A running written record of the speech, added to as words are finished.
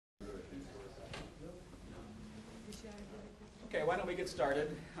Okay, why don't we get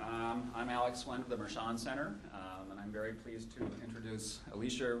started? I'm Alex Wendt of the Mershon Center, and I'm very pleased to introduce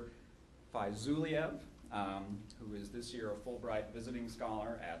Alisher Faizuliev, who is this year a Fulbright visiting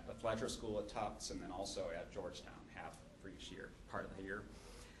scholar at the Fletcher School at Tufts and then also at Georgetown, half for each year, part of the year.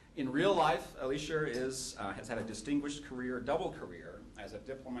 In real life, Alisher has had a distinguished career, double career, as a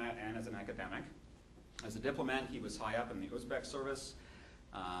diplomat and as an academic. As a diplomat, he was high up in the Uzbek service,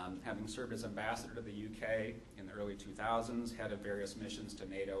 having served as ambassador to the UK in the early 2000s, head of various missions to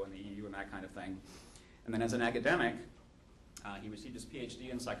NATO and the EU and that kind of thing. And then as an academic, he received his PhD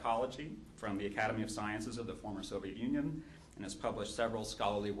in psychology from the Academy of Sciences of the former Soviet Union and has published several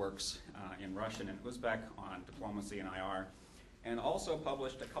scholarly works in Russian and Uzbek on diplomacy and IR, and also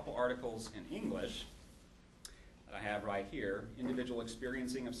published a couple articles in English that I have right here, Individual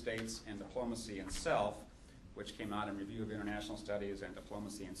Experiencing of States and Diplomacy and Self, which came out in Review of International Studies and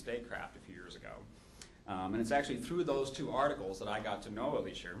Diplomacy and Statecraft a few years ago. And it's actually through those two articles that I got to know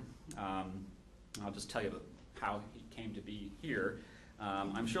Alisher. I'll just tell you how he came to be here.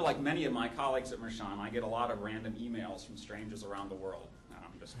 I'm sure like many of my colleagues at Mershon, I get a lot of random emails from strangers around the world,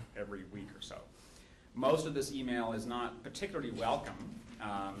 just every week or so. Most of this email is not particularly welcome,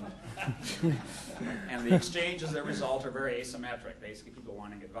 and the exchanges as a result are very asymmetric. Basically, people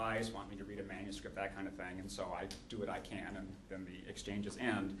wanting advice, want me to read a manuscript, that kind of thing, and so I do what I can, and then the exchanges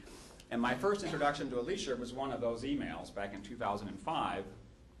end. And my first introduction to Alisher was one of those emails back in 2005,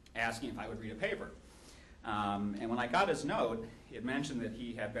 asking if I would read a paper. And when I got his note, it mentioned that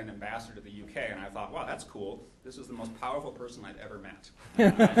he had been ambassador to the UK, and I thought, wow, that's cool. This is the most powerful person I'd ever met.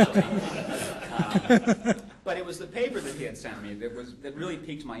 But it was the paper that he had sent me that really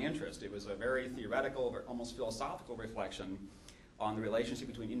piqued my interest. It was a very theoretical, almost philosophical reflection on the relationship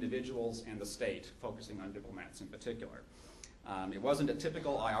between individuals and the state, focusing on diplomats in particular. It wasn't a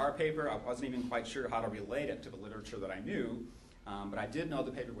typical IR paper. I wasn't even quite sure how to relate it to the literature that I knew. But I did know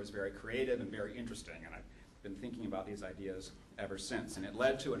the paper was very creative and very interesting, and I've been thinking about these ideas ever since. And it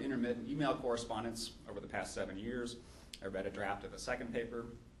led to an intermittent email correspondence over the past 7 years. I read a draft of a second paper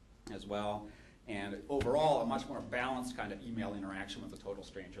as well, and overall a much more balanced kind of email interaction with a total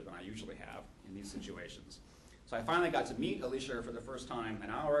stranger than I usually have in these situations. So I finally got to meet Alisher for the first time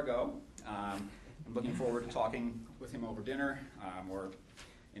an hour ago. I'm looking forward to talking with him over dinner more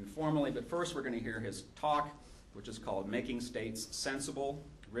informally, but first we're going to hear his talk, which is called Making States Sensible,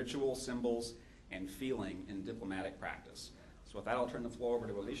 Ritual, Symbols, and Feeling in Diplomatic Practice. So with that, I'll turn the floor over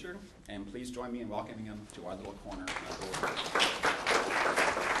to Alisher, and please join me in welcoming him to our little corner of the world.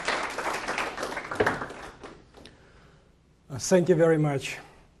 Thank you very much.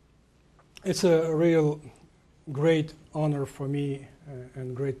 It's a real great honor for me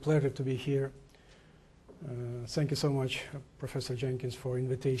and great pleasure to be here. Thank you so much, Professor Jenkins, for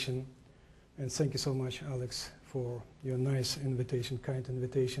invitation, and thank you so much, Alex, for your nice invitation, kind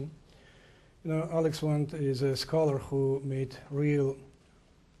invitation. You know, Alex Wendt is a scholar who made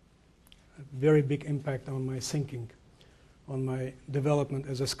very big impact on my thinking, on my development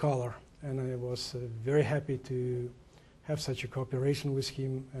as a scholar, and I was very happy to have such a cooperation with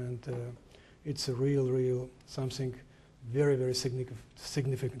him, and it's a real something very, very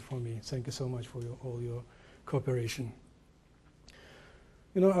significant for me. Thank you so much for all your cooperation.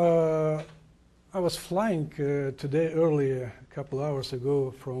 You know, I was flying today earlier, a couple hours ago,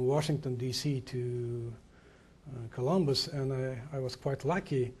 from Washington, D.C. to Columbus, and I was quite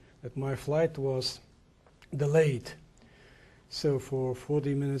lucky that my flight was delayed. So for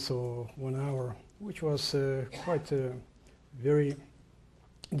 40 minutes or 1 hour, which was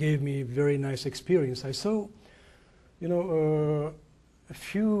gave me a very nice experience. I saw, you know, a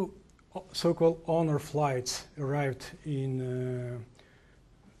few so-called honor flights arrived in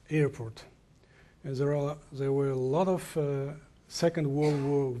airport. And there were a lot of Second World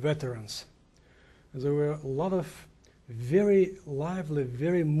War veterans. And there were a lot of very lively,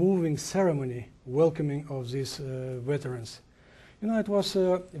 very moving ceremony welcoming of these veterans. You know, it was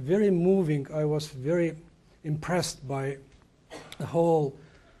very moving. I was very impressed by the whole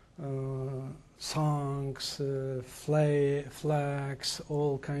songs, flags,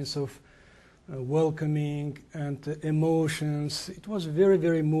 all kinds of welcoming and emotions. It was very,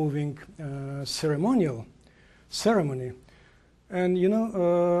 very moving ceremony. And you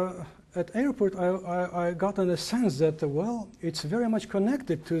know, at airport I got in a sense that, well, it's very much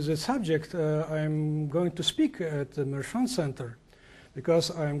connected to the subject I'm going to speak at the Mershon Center, because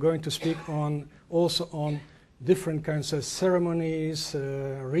I'm going to speak also on different kinds of ceremonies,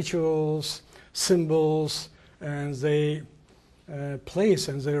 rituals, symbols, and they place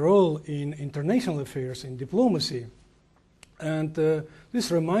and their role in international affairs, in diplomacy. And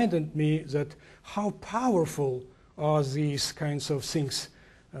this reminded me that how powerful are these kinds of things,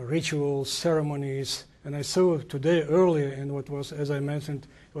 rituals, ceremonies. And I saw today earlier, and what was, as I mentioned,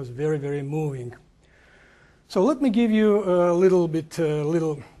 it was very, very moving. So let me give you a little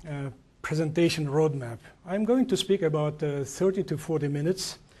presentation roadmap. I'm going to speak about 30 to 40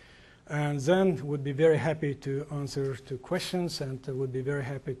 minutes, and then would be very happy to answer to questions, and would be very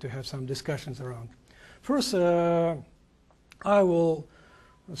happy to have some discussions around. First, I will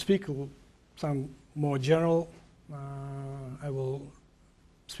speak some more general. I will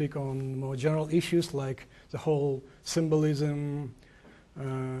speak on more general issues like the whole symbolism,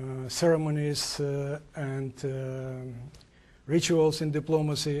 ceremonies, and rituals in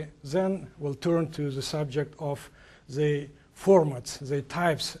diplomacy. Then we'll turn to the subject of the formats, the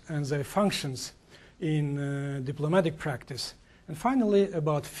types, and the functions in diplomatic practice. And finally,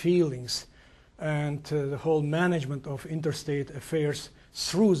 about feelings and the whole management of interstate affairs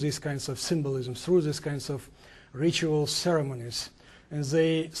through these kinds of symbolism, through these kinds of ritual ceremonies, and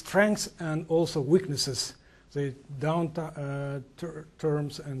the strengths and also weaknesses, the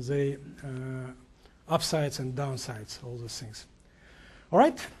terms and the upsides and downsides, all those things. All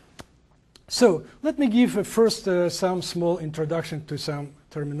right? So let me give first some small introduction to some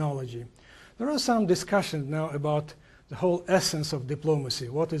terminology. There are some discussions now about the whole essence of diplomacy.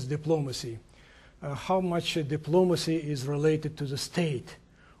 What is diplomacy? How much diplomacy is related to the state?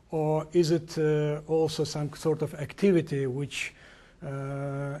 Or is it also some sort of activity which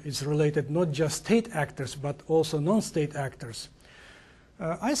is related not just state actors but also non-state actors?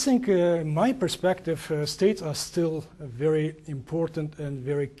 I think, in my perspective, states are still very important and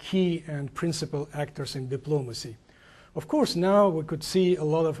very key and principal actors in diplomacy. Of course, now we could see a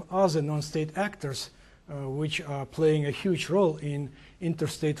lot of other non-state actors which are playing a huge role in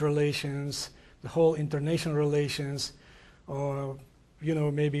interstate relations, the whole international relations, or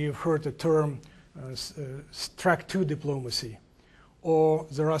maybe you've heard the term track 2 diplomacy. Or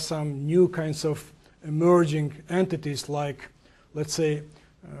there are some new kinds of emerging entities like, let's say,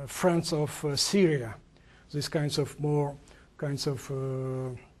 Friends of Syria, these kinds of more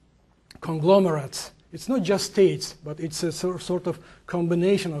conglomerates. It's not just states, but it's a sort of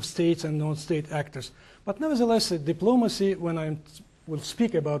combination of states and non-state actors. But nevertheless, diplomacy, when I will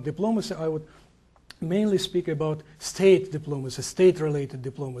speak about diplomacy, I would mainly speak about state diplomacy, state-related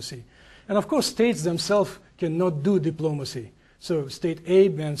diplomacy. And of course, states themselves cannot do diplomacy. So state A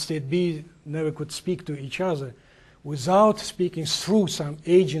and state B never could speak to each other without speaking through some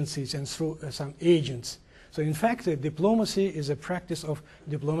agencies and through some agents. So in fact, diplomacy is a practice of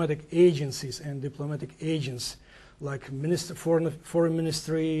diplomatic agencies and diplomatic agents, like foreign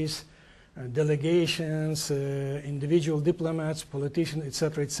ministries, delegations, individual diplomats, politicians,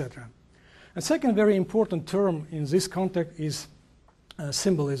 etc., etc. A second very important term in this context is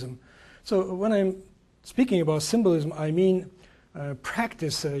symbolism. So when I'm speaking about symbolism, I mean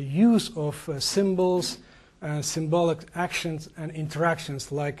practice, use of symbols, symbolic actions and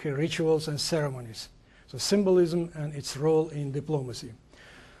interactions like rituals and ceremonies. So symbolism and its role in diplomacy.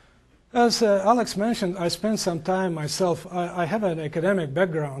 As Alex mentioned, I spent some time myself. I have an academic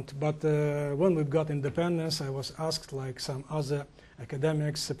background, but when we got independence, I was asked, like some other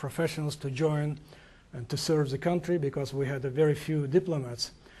academics, professionals, to join and to serve the country because we had a very few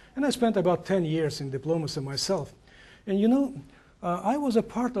diplomats. And I spent about 10 years in diplomacy myself. And I was a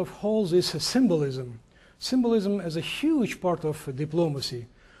part of all this symbolism. Symbolism as a huge part of diplomacy.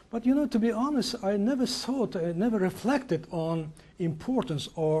 But to be honest, I never thought, I never reflected on importance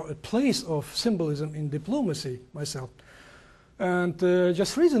or a place of symbolism in diplomacy myself. And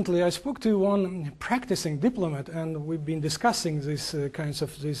just recently I spoke to one practicing diplomat, and we've been discussing these kinds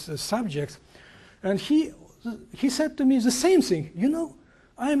of subjects. And he said to me the same thing.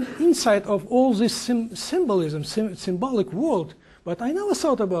 I'm inside of all this symbolism, symbolic world, but I never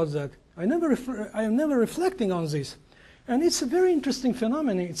thought about that. I am never reflecting on this. And it's a very interesting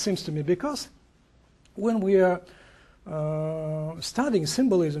phenomenon, it seems to me, because when we are studying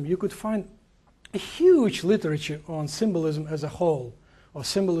symbolism, you could find a huge literature on symbolism as a whole, or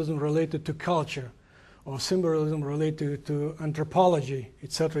symbolism related to culture, or symbolism related to anthropology,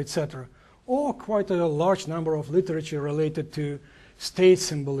 etc., etc., or quite a large number of literature related to state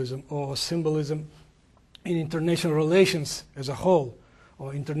symbolism or symbolism in international relations as a whole,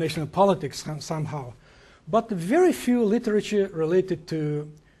 or international politics somehow. But very few literature related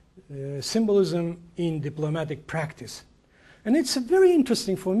to symbolism in diplomatic practice. And it's very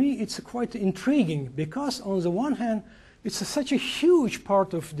interesting for me, it's quite intriguing, because on the one hand, it's such a huge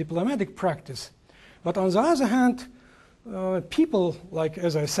part of diplomatic practice. But on the other hand, people, like,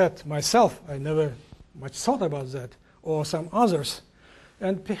 as I said, myself, I never much thought about that, or some others.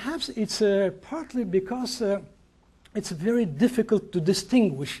 And perhaps it's partly because it's very difficult to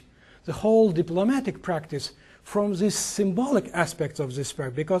distinguish the whole diplomatic practice from these symbolic aspects of this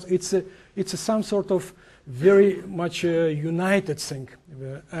practice, because it's some sort of very much united thing.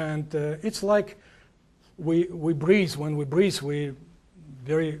 And it's like we breathe. When we breathe, we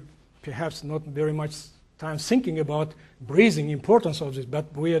perhaps not very much time thinking about breathing, importance of this, but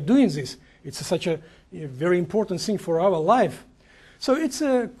we are doing this. It's such a very important thing for our life. So it's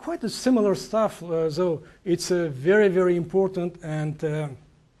quite a similar stuff, though it's very, very important, and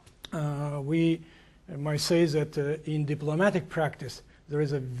we might say that in diplomatic practice there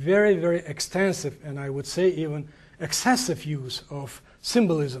is a very, very extensive, and I would say even excessive use of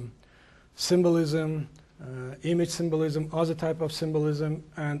symbolism. Symbolism, image symbolism, other type of symbolism,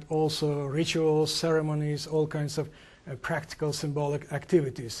 and also rituals, ceremonies, all kinds of practical symbolic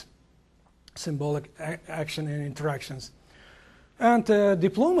activities, symbolic action and interactions. And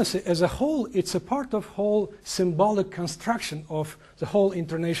diplomacy as a whole, it's a part of whole symbolic construction of the whole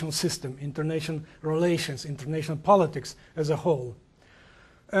international system, international relations, international politics as a whole.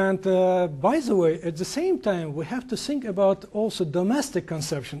 And by the way, at the same time, we have to think about also domestic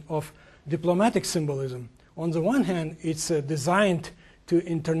conception of diplomatic symbolism. On the one hand, it's designed to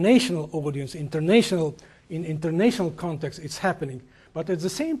international audience, in international context, it's happening. But at the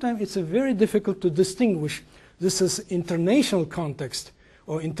same time, it's very difficult to distinguish this is international context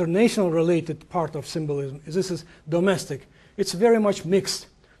or international related part of symbolism. This is domestic. It's very much mixed.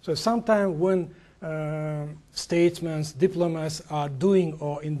 So sometimes when statesmen, diplomats are doing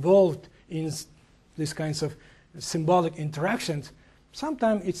or involved in these kinds of symbolic interactions,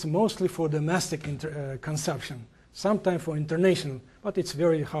 sometimes it's mostly for domestic consumption, sometimes for international, but it's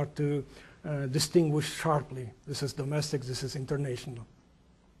very hard to distinguish sharply. This is domestic, this is international.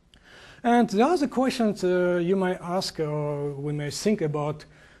 And the other questions you might ask, or we may think about,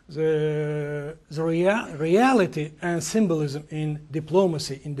 the reality and symbolism in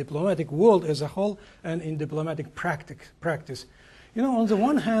diplomacy, in diplomatic world as a whole, and in diplomatic practice. You know, on the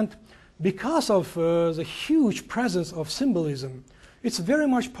one hand, because of the huge presence of symbolism, it's very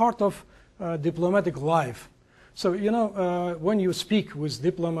much part of diplomatic life. So, you know, when you speak with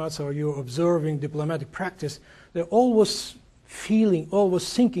diplomats or you're observing diplomatic practice, they're always feeling,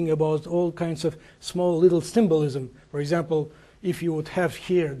 always thinking about all kinds of small little symbolism. For example, if you would have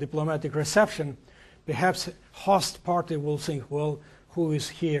here diplomatic reception, perhaps host party will think, well, who is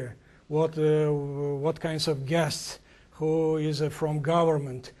here? What kinds of guests? Who is from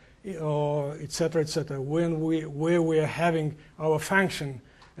government? Or etc., etc. Where we are having our function,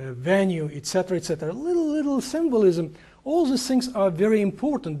 venue, etc., etc. Little symbolism. All these things are very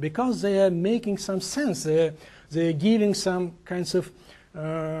important because they are making some sense. They're giving some kinds of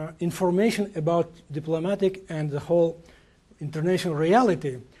information about diplomatic and the whole international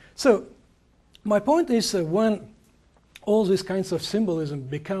reality. So my point is when all these kinds of symbolism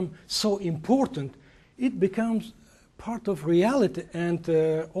become so important, it becomes part of reality, and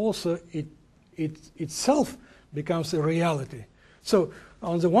also it itself becomes a reality. So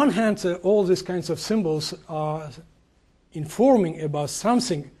on the one hand, all these kinds of symbols are informing about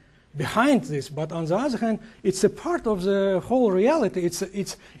something behind this, but on the other hand, it's a part of the whole reality.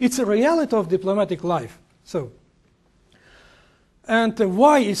 It's a reality of diplomatic life. So, and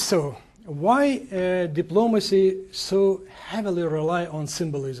why is so? Why diplomacy so heavily rely on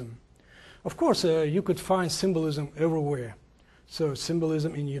symbolism? Of course, you could find symbolism everywhere. So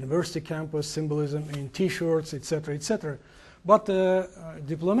symbolism in university campus, symbolism in T-shirts, etc., etc. But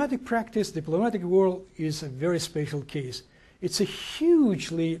diplomatic practice, diplomatic world is a very special case. It's a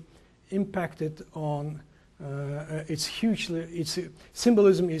hugely impacted on.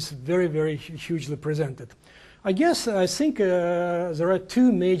 Symbolism is very, very hugely presented. I think there are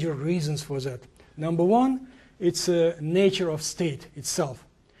two major reasons for that. Number one, it's nature of state itself.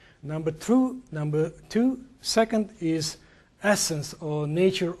 Number two, second is essence or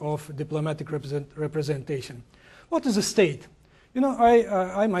nature of diplomatic representation. What is a state? You know,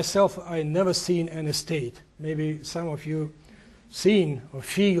 I myself, I never seen any state. Maybe some of you seen or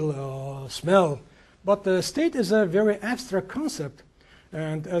feel or smell. But the state is a very abstract concept.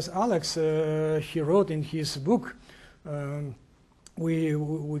 And as Alex, he wrote in his book, we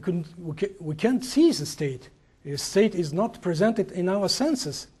can't see the state. The state is not presented in our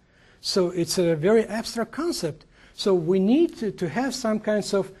senses. So it's a very abstract concept. So we need to have some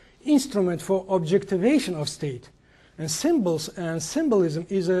kinds of instrument for objectivation of state. And symbols and symbolism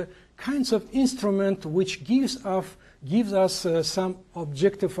is a kinds of instrument which gives us some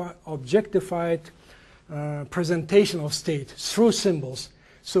objectified presentation of state through symbols.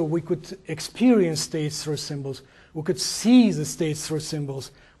 So we could experience states through symbols. We could see the states through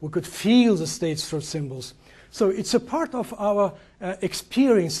symbols. We could feel the states through symbols. So it's a part of our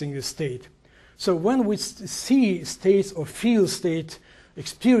experiencing the state. So when we see states or feel state,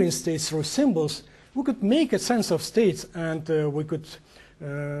 experience states through symbols, we could make a sense of states, and we could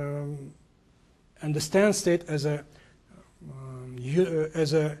understand state as a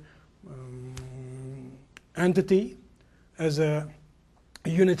entity, as a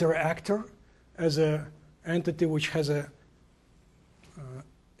unitary actor, as a entity which has a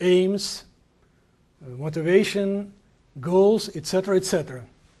aims, motivation, goals, etc., etc.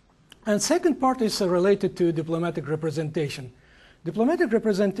 And second part is related to diplomatic representation. Diplomatic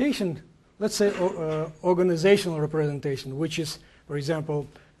representation, let's say organizational representation, which is, for example,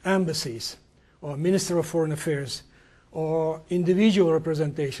 embassies or Minister of Foreign Affairs, or individual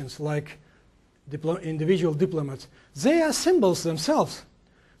representations like individual diplomats. They are symbols themselves.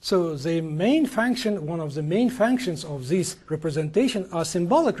 So the main function, one of the main functions of this representation are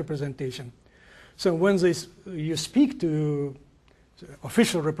symbolic representation. So when you speak to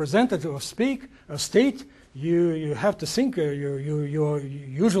official representative of state, you have to think.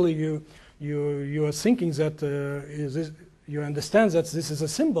 Usually you are thinking that you understand that this is a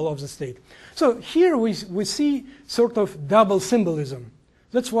symbol of the state. So here we see sort of double symbolism.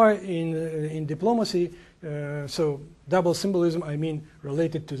 That's why in diplomacy, so double symbolism, I mean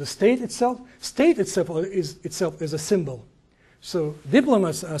related to the state itself. State itself is a symbol. So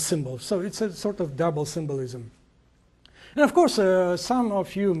diplomats are symbols. So it's a sort of double symbolism. And of course, some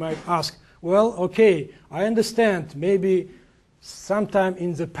of you might ask, well, okay, I understand maybe sometime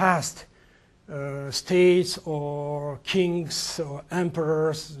in the past, states or kings or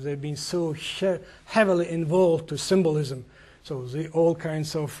emperors, they've been so heavily involved to symbolism. So all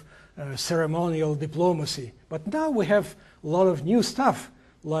kinds of ceremonial diplomacy. But now we have a lot of new stuff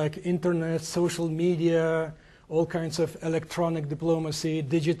like internet, social media, all kinds of electronic diplomacy,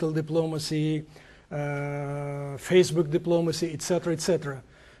 digital diplomacy, Facebook diplomacy, etc., etc.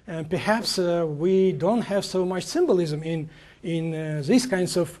 And perhaps we don't have so much symbolism in these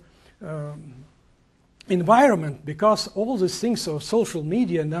kinds of environment, because all these things of social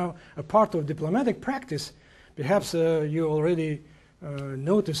media now are part of diplomatic practice. Perhaps you already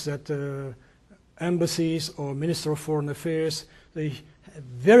noticed that embassies or Minister of Foreign Affairs, they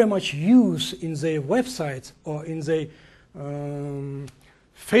very much use in their websites or in their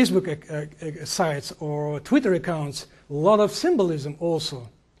Facebook sites or Twitter accounts a lot of symbolism also.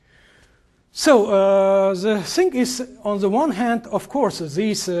 So the thing is, on the one hand, of course,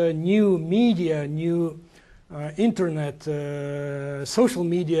 these new media, new internet, social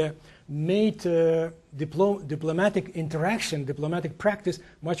media made diplomatic interaction, diplomatic practice,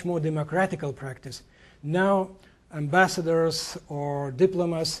 much more democratical practice. Now, ambassadors or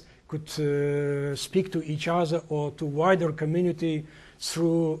diplomats could speak to each other or to wider community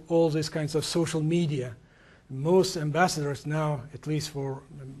through all these kinds of social media. Most ambassadors now, at least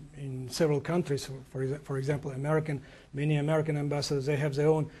in several countries, for example, many American ambassadors, they have their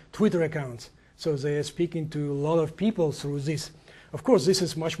own Twitter accounts. So they are speaking to a lot of people through this. Of course, this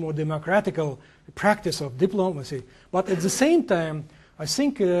is much more democratical practice of diplomacy. But at the same time, I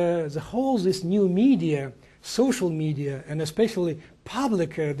think this new media, social media, and especially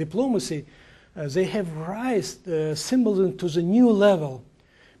public diplomacy, they have raised symbolism to the new level.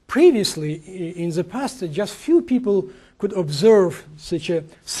 Previously, in the past, just few people could observe such a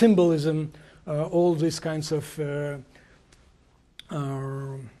symbolism, all these kinds of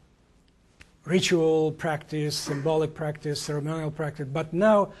ritual practice, symbolic practice, ceremonial practice. But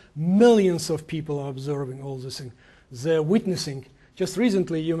now millions of people are observing all these things. They're witnessing. Just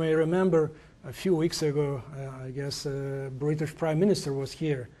recently, you may remember, a few weeks ago, I guess, British Prime Minister was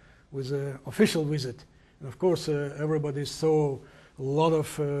here with an official visit. And of course, everybody saw a lot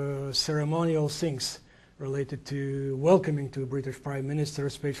of ceremonial things related to welcoming to British Prime Minister,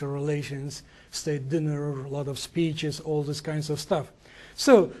 special relations, state dinner, a lot of speeches, all this kinds of stuff.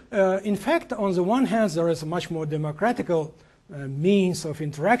 So, in fact, on the one hand, there is a much more democratical means of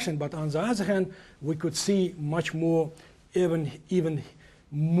interaction, but on the other hand, we could see much more, even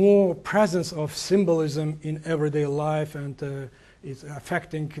more presence of symbolism in everyday life, and it's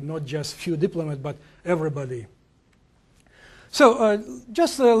affecting not just few diplomats, but everybody. So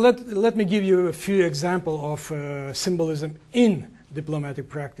just let me give you a few examples of symbolism in diplomatic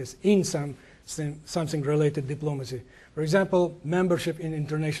practice, in something related to diplomacy. For example, membership in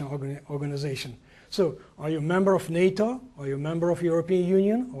international organization. So are you a member of NATO? Are you a member of European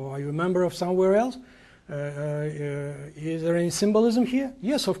Union? Or are you a member of somewhere else? Is there any symbolism here?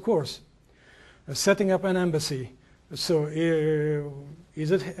 Yes, of course. Setting up an embassy. So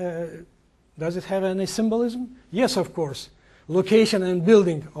does it have any symbolism? Yes, of course. Location and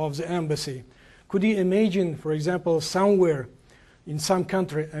building of the embassy. Could you imagine, for example, somewhere in some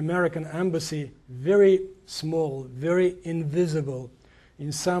country, American embassy, very small, very invisible,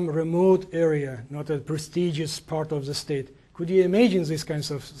 in some remote area, not a prestigious part of the state? Could you imagine this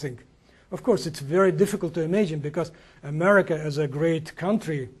kinds of thing? Of course, it's very difficult to imagine because America as a great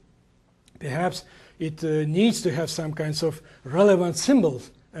country, perhaps it needs to have some kinds of relevant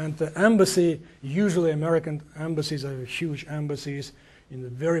symbols. And the embassy, usually American embassies are huge embassies in a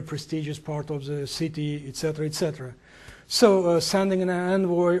very prestigious part of the city, etc., etc. So sending an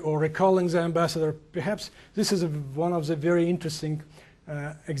envoy or recalling the ambassador, perhaps this is one of the very interesting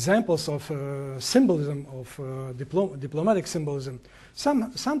examples of symbolism, of diplomatic symbolism.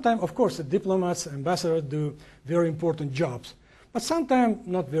 Sometimes, of course, the diplomats, ambassadors do very important jobs, but sometimes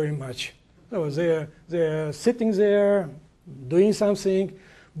not very much. So they're sitting there, doing something,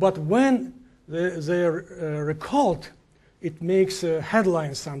 but when they're recalled, it makes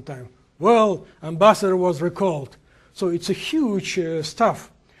headlines sometimes. Well, ambassador was recalled. So it's a huge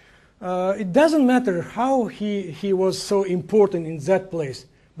stuff. It doesn't matter how he was so important in that place,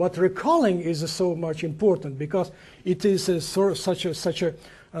 but recalling is so much important because it is such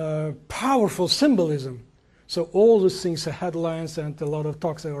a powerful symbolism. So all these things are headlines and a lot of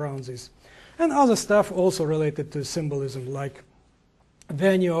talks around this. And other stuff also related to symbolism, like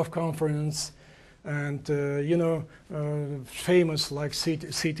venue of conference and, famous like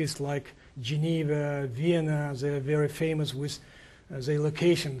cities like Geneva, Vienna, they're very famous with their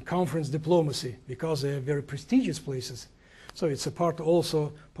location, conference diplomacy, because they're very prestigious places. So it's a part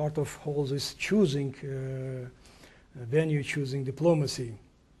of all this choosing, venue choosing diplomacy,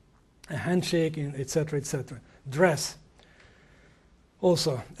 a handshake, etc., etc. Dress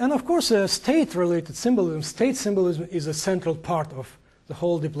also. And of course, state-related symbolism. State symbolism is a central part of the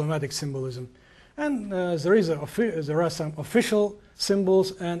whole diplomatic symbolism. And there are some official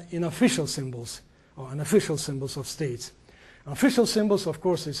symbols and unofficial symbols, or unofficial symbols of states. Official symbols, of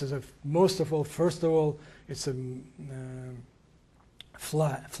course, this is first of all, it's a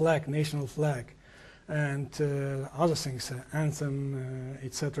flag, national flag, and other things, anthem,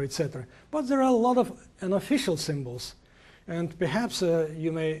 etc., etc. But there are a lot of unofficial symbols, and perhaps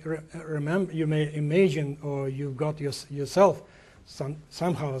you may remember, you may imagine, or you've got yourself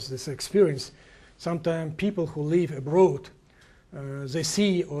somehow this experience. Sometimes people who live abroad, they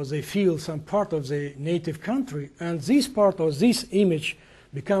see or they feel some part of their native country, and this part or this image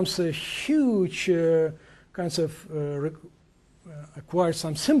becomes a huge acquires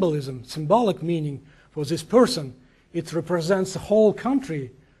some symbolism, symbolic meaning for this person. It represents the whole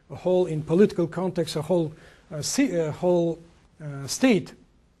country, a whole, in political context, a whole state.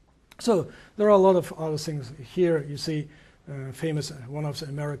 So there are a lot of other things. Here you see famous, one of the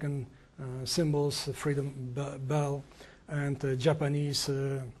American symbols, the freedom bell, and Japanese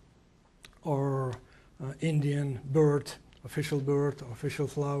or Indian bird, official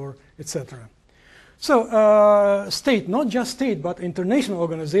flower, etc. So state, not just state, but international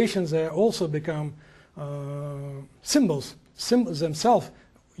organizations, they also become symbols themselves.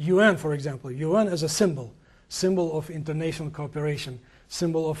 UN, for example, UN as a symbol of international cooperation,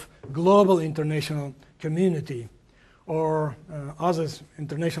 symbol of global international community, or other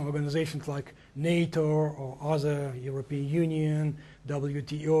international organizations like NATO or other European Union,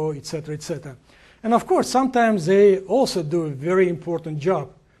 WTO, etc., etc. And of course, sometimes they also do a very important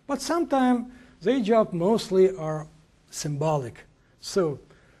job, but sometimes their job mostly are symbolic. So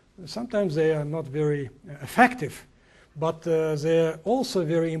sometimes they are not very effective, but they're also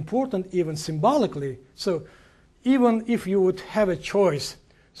very important, even symbolically. So even if you would have a choice,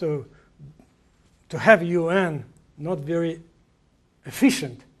 so to have UN not very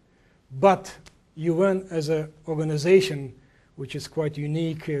efficient, but UN as an organization, which is quite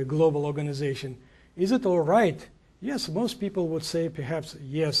unique, global organization, is it all right? Yes, most people would say perhaps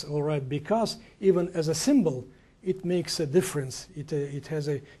yes, all right, because even as a symbol, it makes a difference. It has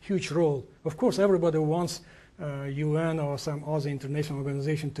a huge role. Of course, everybody wants UN or some other international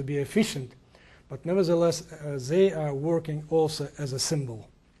organization to be efficient, but nevertheless, they are working also as a symbol.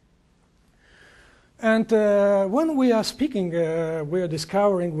 And when we are speaking, we are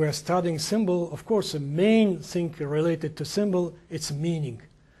discovering, we are studying symbol, of course, the main thing related to symbol, it's meaning.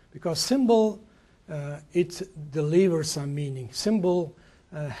 Because symbol, it delivers some meaning. Symbol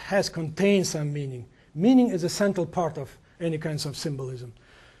contains some meaning. Meaning is a central part of any kinds of symbolism.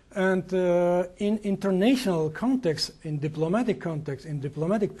 And in international context, in diplomatic context, in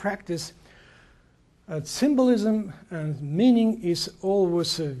diplomatic practice, symbolism and meaning is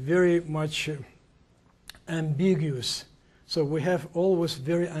always very much ambiguous. So we have always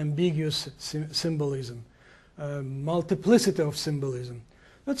very ambiguous symbolism, multiplicity of symbolism.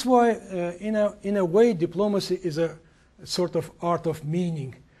 That's why, in a way, diplomacy is a sort of art of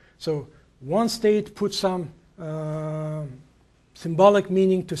meaning. So one state puts some symbolic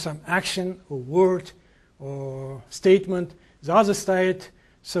meaning to some action or word or statement. The other state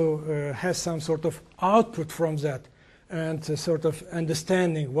has some sort of output from that and a sort of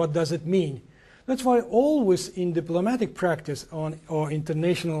understanding what does it mean. That's why always in diplomatic practice or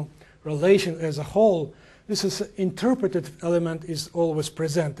international relation as a whole, this is interpretive element is always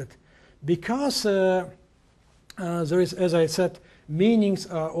presented, because there is, as I said, meanings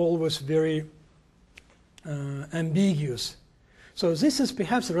are always very ambiguous. So this is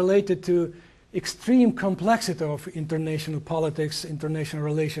perhaps related to extreme complexity of international politics, international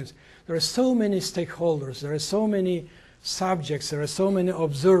relations. There are so many stakeholders, there are so many subjects, there are so many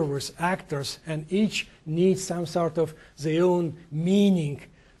observers, actors, and each needs some sort of their own meaning,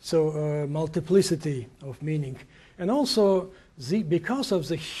 so multiplicity of meaning. And also, because of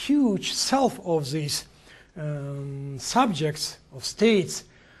the huge self of these subjects, of states,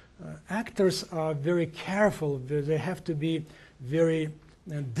 actors are very careful. They have to be very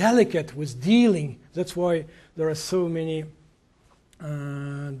delicate with dealing. That's why there are so many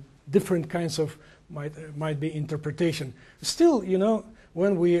different kinds of might be interpretation. Still, you know,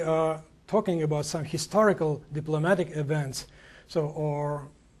 when we are talking about some historical diplomatic events, or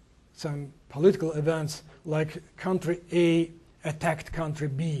some political events like country A attacked country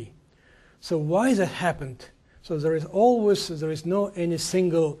B. So why that happened? So there is no any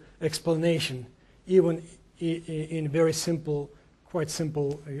single explanation, even in very simple, quite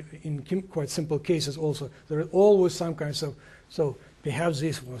simple cases also. There is always some kinds of, so perhaps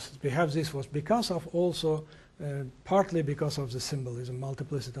this was because of also, partly because of the symbolism,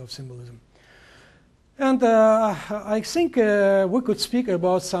 multiplicity of symbolism. And I think we could speak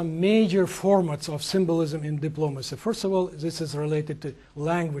about some major formats of symbolism in diplomacy. First of all, this is related to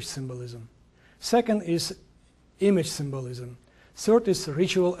language symbolism. Second is image symbolism. Third is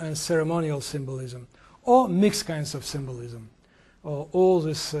ritual and ceremonial symbolism, or mixed kinds of symbolism. All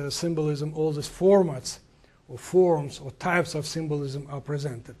this symbolism, all these formats or forms or types of symbolism are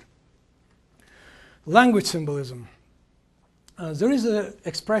presented. Language symbolism. There is an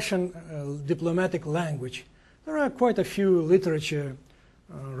expression, diplomatic language. There are quite a few literature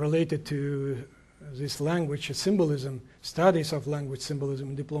related to this language symbolism, studies of language symbolism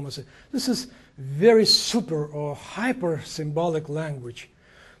in diplomacy. This is very super or hyper symbolic language.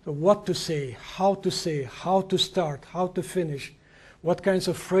 So what to say, how to start, how to finish, what kinds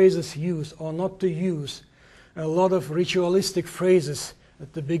of phrases use or not to use. A lot of ritualistic phrases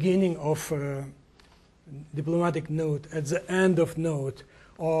at the beginning of diplomatic note, at the end of note,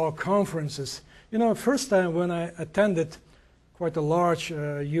 or conferences. You know, first time when I attended quite a large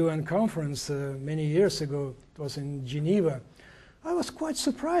UN conference many years ago, it was in Geneva, I was quite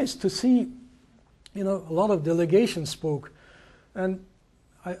surprised to see, you know, a lot of delegations spoke. And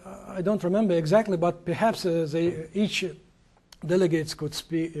I don't remember exactly, but perhaps each delegates could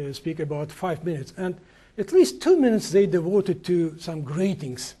speak about 5 minutes. And at least 2 minutes they devoted to some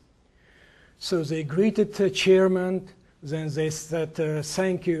greetings. So they greeted the chairman, then they said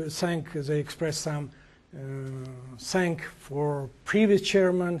thank you, they expressed some thank for previous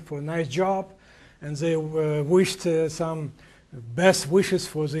chairman for a nice job, and they wished some best wishes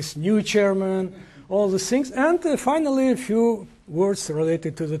for this new chairman, all these things, and finally a few words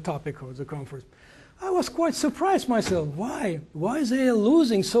related to the topic of the conference. I was quite surprised myself. Why they are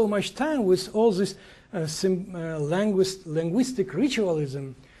losing so much time with all this linguistic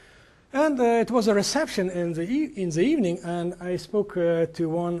ritualism? And it was a reception in the evening, and I spoke to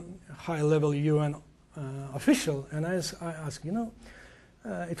one high-level UN official, and I asked, you know,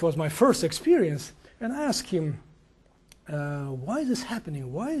 it was my first experience, and I asked him, why is this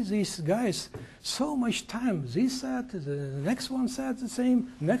happening? Why is these guys so much time? This said, the next one said the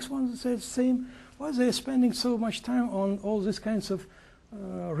same, next one said the same. Why are they spending so much time on all these kinds of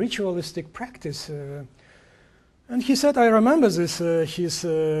ritualistic practice? And he said, I remember this, his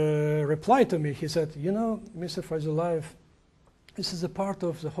reply to me. He said, you know, Mr. Fayzullayev, this is a part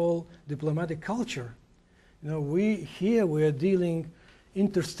of the whole diplomatic culture. You know, we are dealing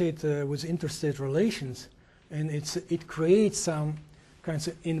with interstate relations, and it creates some kinds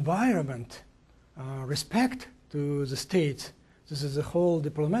of environment, respect to the states. This is the whole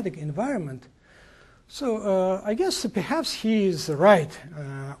diplomatic environment. So I guess perhaps he is right,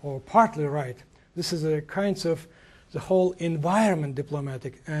 or partly right. This is a kind of the whole environment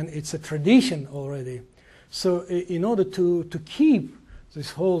diplomatic, and it's a tradition already. So in order to keep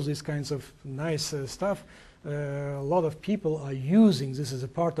these kinds of nice stuff, a lot of people are using this as a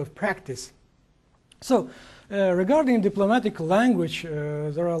part of practice. So Regarding diplomatic language,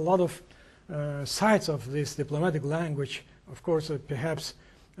 there are a lot of sides of this diplomatic language. Of course, perhaps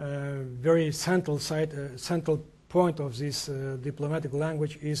very central point of this diplomatic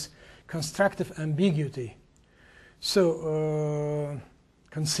language is constructive ambiguity. So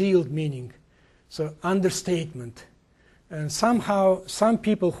concealed meaning, so understatement. And somehow some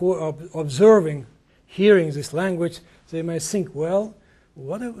people who are observing, hearing this language, they may think, well,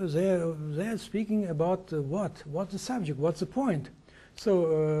 what are they're speaking about what? What's the subject? What's the point?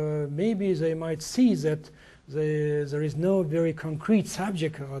 So maybe they might see that there is no very concrete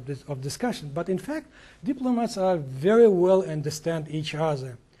subject of discussion. But in fact, diplomats are very well understand each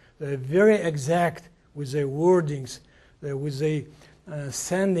other. They're very exact with their wordings, with their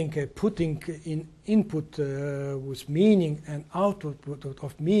putting in input with meaning and output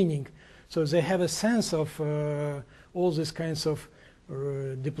of meaning. So they have a sense of all these kinds of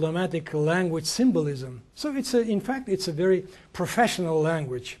diplomatic language symbolism. So it's in fact, it's a very professional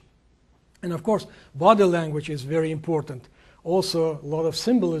language. And of course, body language is very important. Also, a lot of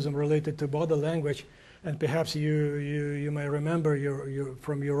symbolism related to body language. And perhaps you may remember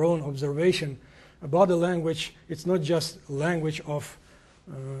from your own observation, body language, it's not just language of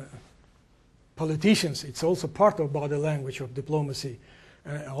politicians, it's also part of body language of diplomacy.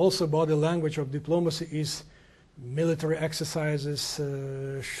 Also body language of diplomacy is military exercises,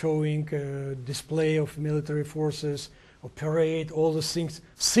 showing display of military forces, or parade, all those things,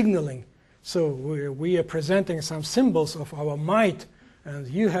 signaling. So we are presenting some symbols of our might, and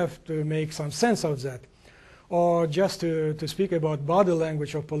you have to make some sense of that. Or just to speak about body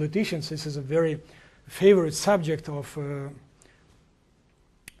language of politicians, this is a very favorite subject of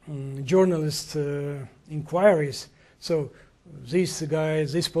journalist inquiries. So this guy,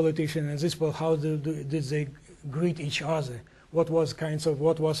 this politician, and this, how did they greet each other? What was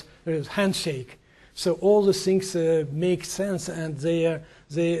handshake? So all the things make sense, and they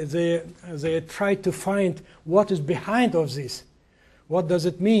try to find what is behind of this. What does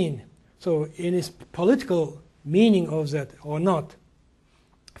it mean? So in its political meaning of that or not.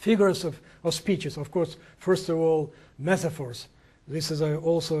 Figures of speeches, of course, first of all, metaphors. This is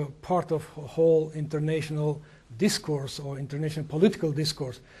also part of a whole international discourse or international political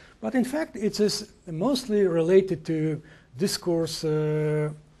discourse. But in fact, it is mostly related to discourse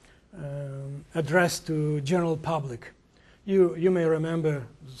addressed to general public. You may remember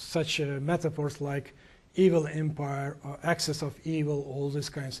such metaphors like evil empire or axis of evil, all these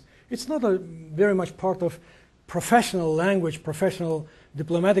kinds. It's not very much part of professional language, professional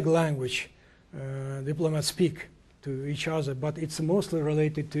diplomatic language. Diplomats speak to each other, but it's mostly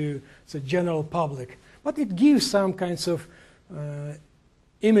related to the general public. But it gives some kinds of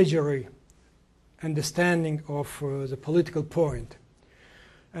imagery, understanding of the political point.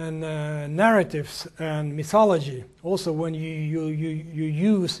 And narratives and mythology, also when you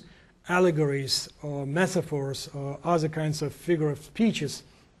use allegories or metaphors or other kinds of figure of speeches,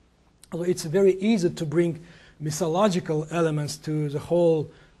 it's very easy to bring mythological elements to the whole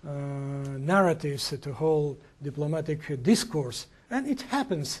narratives, to the whole diplomatic discourse. And it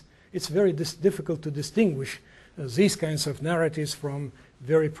happens. It's very difficult to distinguish these kinds of narratives from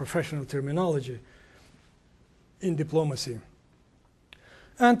very professional terminology in diplomacy.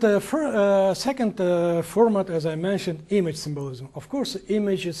 And second format, as I mentioned, image symbolism. Of course,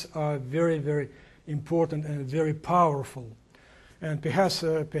 images are very, very important and very powerful. And perhaps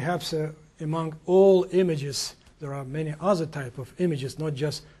among all images, there are many other types of images, not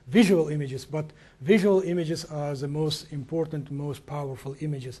just visual images, but visual images are the most important, most powerful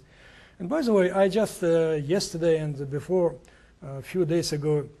images. And by the way, I just yesterday and before, a few days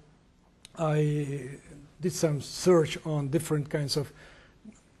ago, I did some search on different kinds of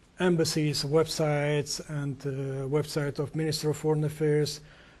embassies, websites, and website of Ministry of Foreign Affairs,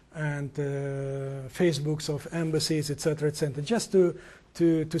 and Facebooks of embassies, etc., just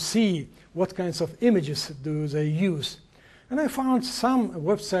to see what kinds of images do they use. And I found some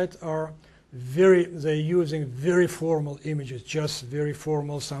websites are they're using very formal images, just very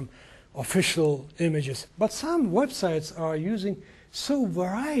formal, some official images. But some websites are using so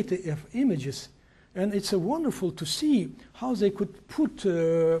variety of images, and it's wonderful to see how they could put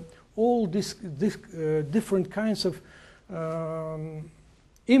all these different kinds of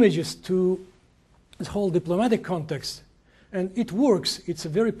images to the whole diplomatic context. And it works. It's a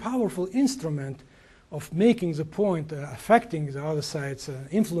very powerful instrument of making the point, affecting the other sides,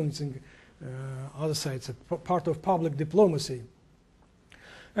 influencing other sides, part of public diplomacy.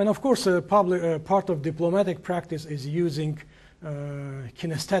 And of course, part of diplomatic practice is using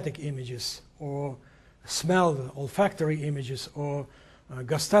kinesthetic images, or smell, olfactory images, or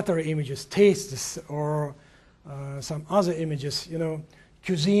gustatory images, tastes, or some other images, you know,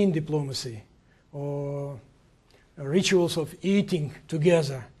 cuisine diplomacy or rituals of eating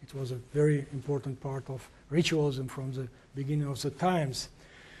together. It was a very important part of ritualism from the beginning of the times.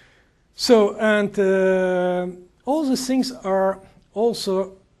 So, and all these things are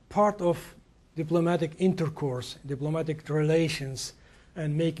also part of diplomatic intercourse, diplomatic relations,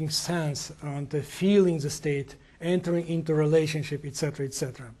 and making sense and feeling the state, entering into relationship, etc.,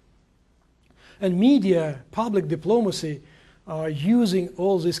 etc. And media, public diplomacy, are using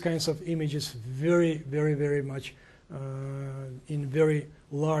all these kinds of images very, very, very much in very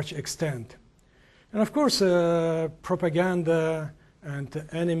large extent. And of course, propaganda and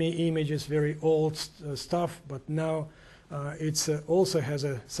enemy images, very old stuff, but now it also has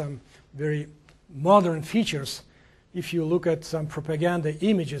some very modern features. If you look at some propaganda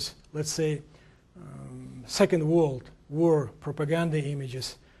images, let's say Second World War propaganda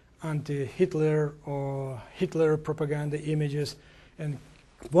images, anti-Hitler or Hitler propaganda images, and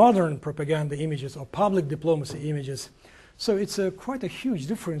modern propaganda images or public diplomacy images. So it's quite a huge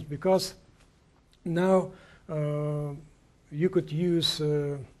difference, because now you could use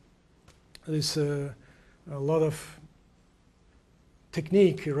this a lot of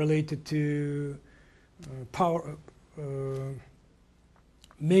technique related to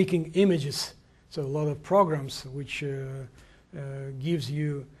making images. So a lot of programs which gives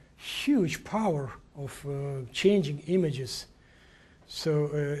you huge power of changing images. So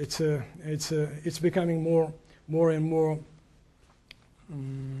it's becoming more and more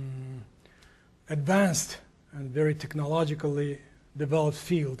advanced and very technologically developed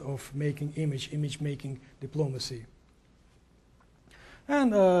field of making image making diplomacy.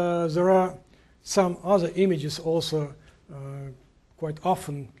 And there are some other images also. Quite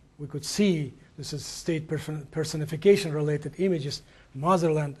often we could see this is state personification related images,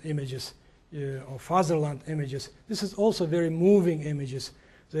 motherland images or fatherland images. This is also very moving images.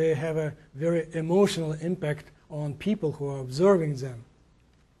 They have a very emotional impact on people who are observing them.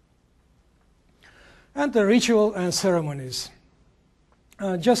 And the ritual and ceremonies.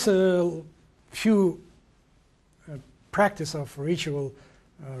 Just a few practice of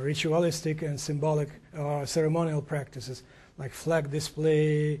ritualistic and symbolic ceremonial practices, like flag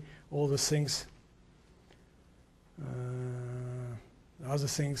display, all the things, other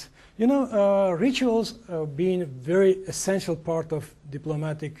things. You know, rituals being a very essential part of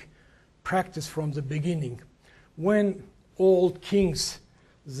diplomatic practice from the beginning. When old kings,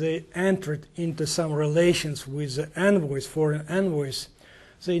 they entered into some relations with the envoys, foreign envoys,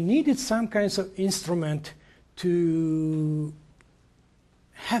 they needed some kinds of instrument to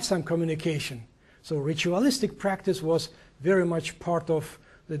have some communication. So ritualistic practice was very much part of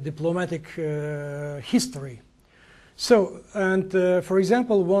the diplomatic history. So, and for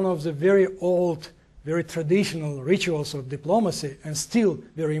example, one of the very old, very traditional rituals of diplomacy, and still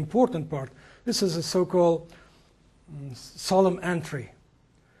very important part, this is a so-called solemn entry.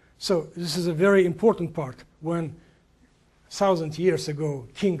 So this is a very important part. When 1,000 years ago,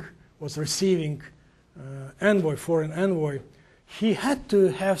 king was receiving envoy, foreign envoy, he had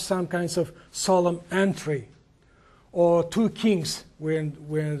to have some kinds of solemn entry. Or two kings, when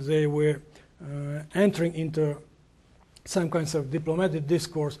they were entering into some kinds of diplomatic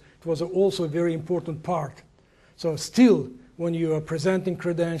discourse, it was also a very important part. So still, when you are presenting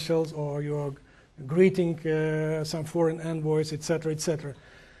credentials or you are greeting some foreign envoys, etc., etc.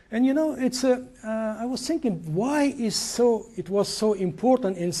 And you know, it's I was thinking, why it was so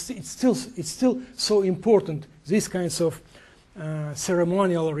important, and it's still so important, these kinds of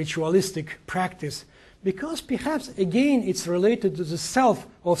ceremonial, ritualistic practice, because perhaps again it's related to the self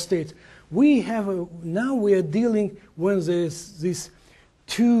of states. We have now we are dealing with these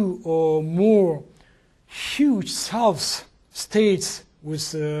two or more huge selves, states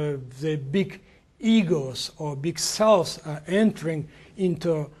with the big egos or big selves are entering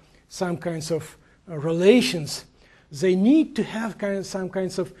into some kinds of relations. They need to have some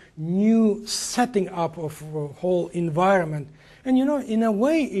kinds of new setting up of a whole environment. And you know, in a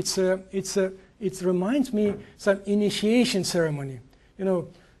way, it reminds me some initiation ceremony. You know,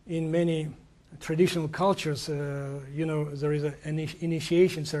 in many traditional cultures, you know, there is an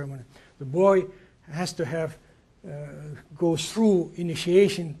initiation ceremony. The boy has to go through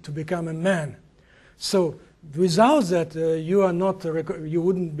initiation to become a man. So without that, you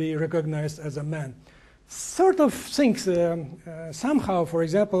wouldn't be recognized as a man. Sort of things, somehow, for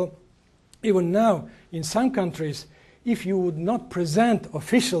example, even now in some countries, if you would not present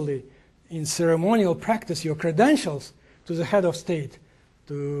officially in ceremonial practice your credentials to the head of state,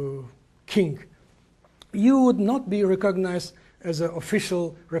 to king, you would not be recognized as an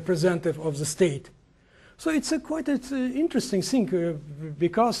official representative of the state. So it's quite an interesting thing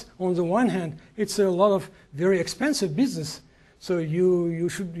because on the one hand, it's a lot of very expensive business. So you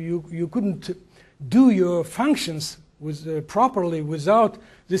couldn't do your functions properly without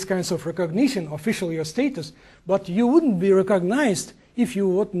this kinds of recognition, official your status, but you wouldn't be recognized if you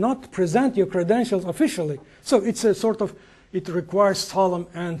would not present your credentials officially. So it's a sort of, it requires solemn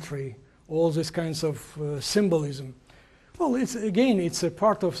entry, all these kinds of symbolism. Well, it's a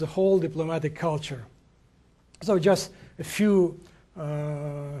part of the whole diplomatic culture. So just a few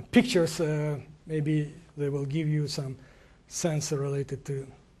pictures, maybe they will give you some sense related to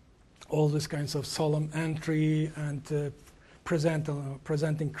all these kinds of solemn entry and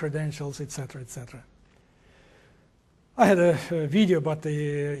presenting credentials, etc., etc. I had a video, but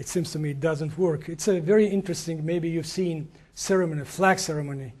it seems to me it doesn't work. It's a very interesting, maybe you've seen ceremony, flag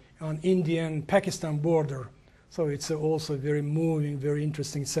ceremony on Indian-Pakistan border. So it's also a very moving, very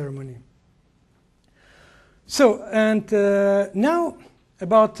interesting ceremony. So, and now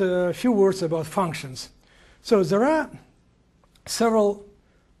about a few words about functions. So there are several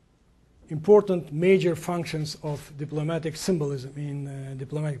important major functions of diplomatic symbolism in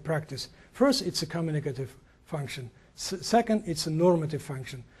diplomatic practice. First, it's a communicative function. Second, it's a normative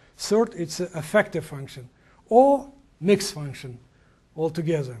function. Third, it's an affective function, or mixed function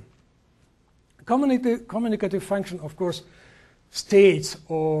altogether. Communicative function, of course, states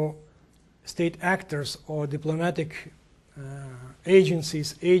or state actors or diplomatic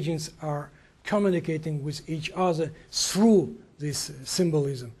agents are communicating with each other through this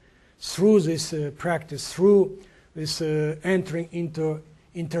symbolism, through this practice, through this entering into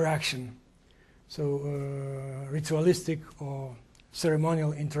interaction. So ritualistic or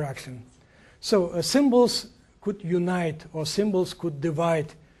ceremonial interaction. So symbols could unite, or symbols could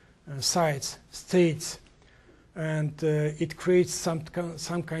divide sides, states, and it creates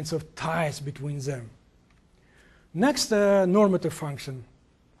some kinds of ties between them. Next, normative function.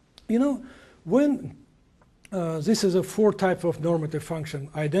 You know, when this is a four type of normative function: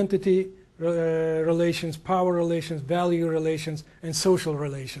 identity relations, power relations, value relations, and social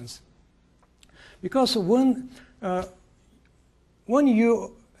relations. Because when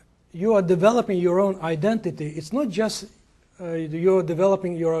you are developing your own identity, it's not just you're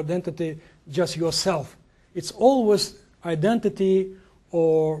developing your identity just yourself. It's always identity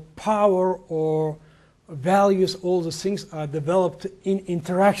or power or values, all those things are developed in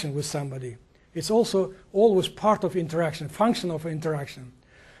interaction with somebody. It's also always part of interaction, function of interaction.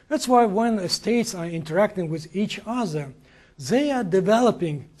 That's why when states are interacting with each other, they are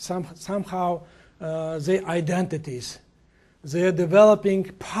developing somehow their identities. They are developing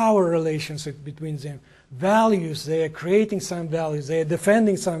power relations between them. Values, they are creating some values, they are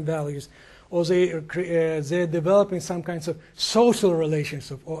defending some values, or they are developing some kinds of social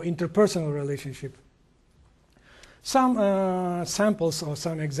relationship or interpersonal relationship. Some samples or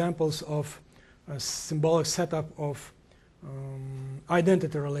some examples of a symbolic setup of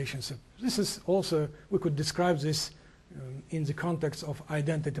identity relationship. This is also, we could describe this in the context of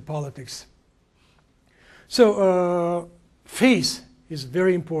identity politics. So face is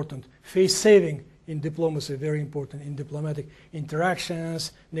very important. Face saving in diplomacy, very important in diplomatic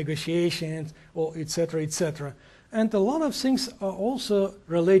interactions, negotiations, or etc., etc. And a lot of things are also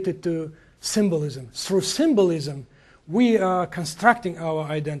related to symbolism. Through symbolism, we are constructing our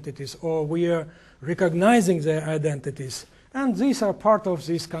identities, or we are recognizing their identities. And these are part of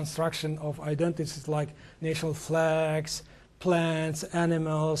this construction of identities like national flags, plants,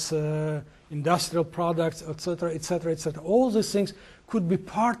 animals, industrial products, etc., etc., etc. All these things could be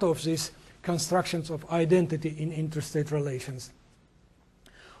part of these constructions of identity in interstate relations.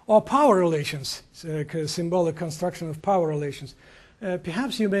 Or power relations, symbolic construction of power relations.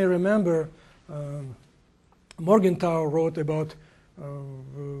 Perhaps you may remember Morgenthau wrote about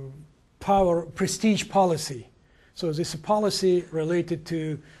power, prestige policy. So this is a policy related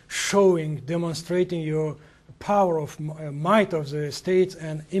to showing, demonstrating your power of might of the states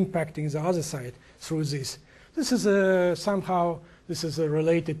and impacting the other side through this. This is somehow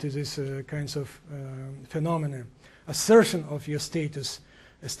related to this kinds of phenomena. Assertion of your status,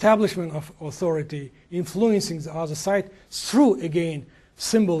 establishment of authority, influencing the other side through, again,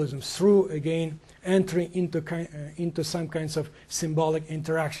 symbolism, through, again, entering into some kinds of symbolic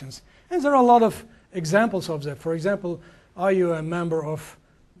interactions. And there are a lot of examples of that. For example, are you a member of,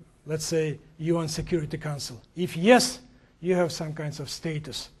 let's say, UN Security Council? If yes, you have some kinds of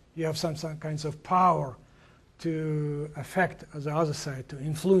status. You have some kinds of power to affect the other side, to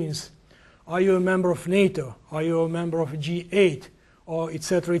influence. Are you a member of NATO? Are you a member of G8? Or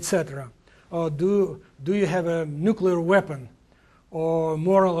etc., etc. Or do you have a nuclear weapon or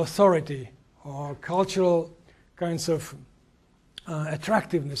moral authority or cultural kinds of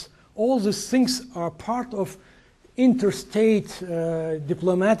attractiveness. All these things are part of interstate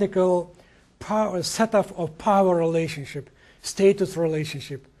diplomatical power, setup of power relationship, status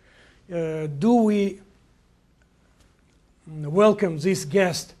relationship. Do we welcome this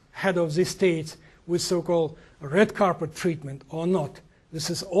guest, head of this state, with so-called red carpet treatment or not? This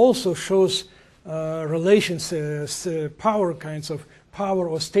is also shows relations, power kinds of power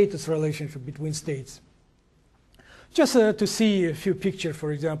or status relationship between states. Just to see a few pictures,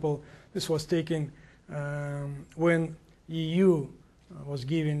 for example, this was taken when EU was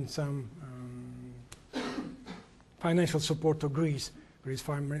giving some financial support to Greece, Greece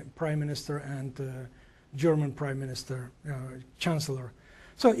Prime Minister and German Prime Minister, Chancellor.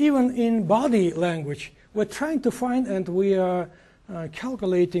 So even in body language, we're trying to find, and we are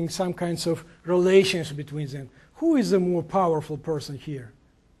calculating some kinds of relations between them. Who is the more powerful person here?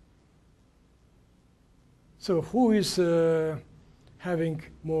 So who is having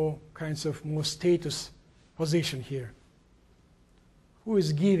more kinds of more status position here? Who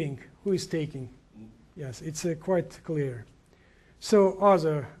is giving? Who is taking? Yes, it's quite clear. So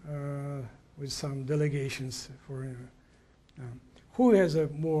other with some delegations for who has a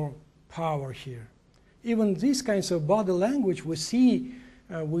more power here? Even these kinds of body language we see,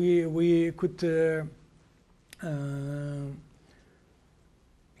 we could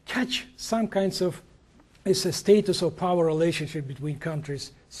catch some kinds of it's a status or power relationship between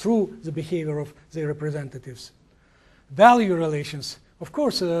countries through the behavior of their representatives. Value relations. Of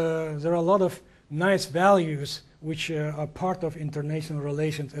course, there are a lot of nice values which are part of international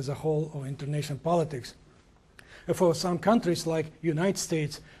relations as a whole or international politics. For some countries like United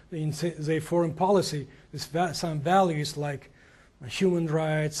States, in their foreign policy, there's some values like human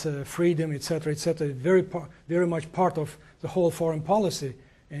rights, freedom, etc., very much part of the whole foreign policy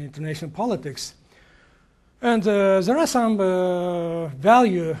and international politics. And there are some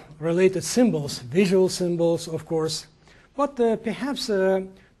value-related symbols, visual symbols, of course, but perhaps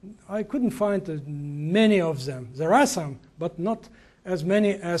I couldn't find many of them. There are some, but not as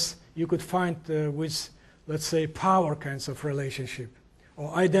many as you could find with, let's say, power kinds of relationship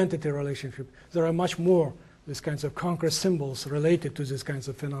or identity relationship. There are much more these kinds of concrete symbols related to these kinds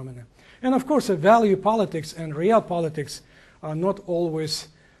of phenomena. And of course, value politics and real politics are not always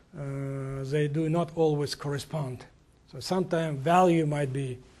they do not always correspond. So sometimes value might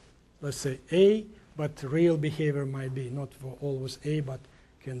be, let's say, A, but real behavior might be not always A, but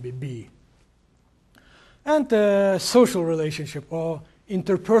can be B. And social relationship or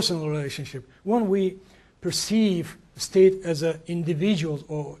interpersonal relationship. When we perceive state as an individual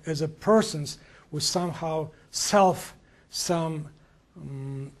or as a persons with somehow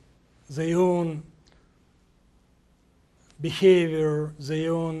their own behavior,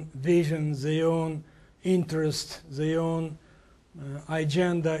 their own vision, their own interest, their own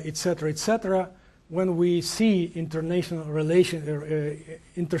agenda, etc., etc. When we see international relation,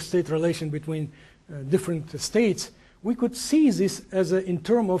 interstate relation between different states, we could see this as in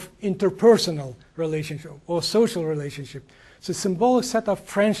terms of interpersonal relationship or social relationship. It's a symbolic set of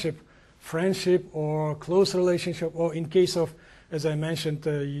friendship or close relationship, or in case of, as I mentioned,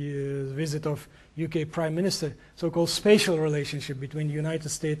 the visit of UK Prime Minister, so-called spatial relationship between the United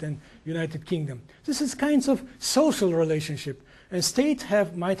States and United Kingdom. This is kinds of social relationship, and states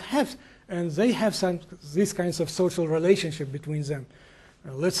might have, and they have these kinds of social relationship between them.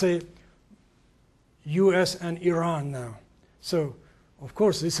 Let's say US and Iran now. So, of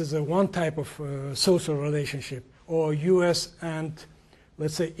course, this is one type of social relationship, or US and,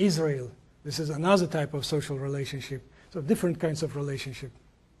 let's say, Israel. This is another type of social relationship. So different kinds of relationship.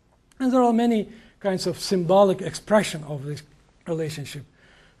 And there are many kinds of symbolic expression of this relationship.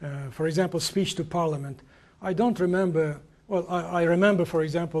 For example, speech to parliament. I don't remember, well, I remember, for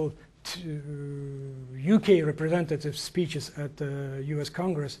example, UK representative speeches at the US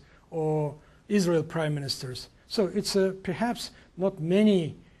Congress or Israel prime ministers. So it's perhaps not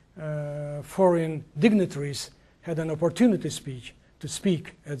many foreign dignitaries had an opportunity to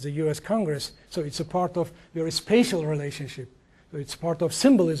speak at the US Congress. So it's a part of very spatial relationship. So it's part of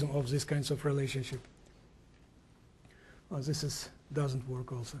symbolism of these kinds of relationship. Well, this doesn't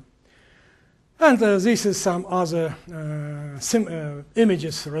work also. And this is some other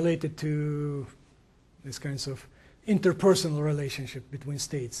images related to these kinds of interpersonal relationship between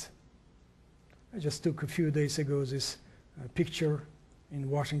states. I just took a few days ago this picture in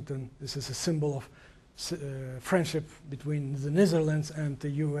Washington. This is a symbol of friendship between the Netherlands and the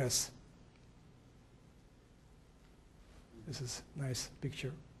US. This is a nice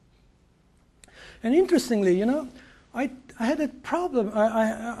picture. And interestingly, you know, I had a problem.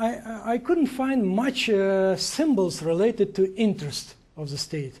 I couldn't find much symbols related to interest of the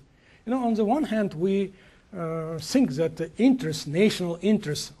state. You know, on the one hand, we think that the interest, national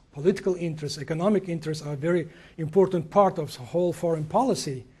interests, political interests, economic interests are a very important part of the whole foreign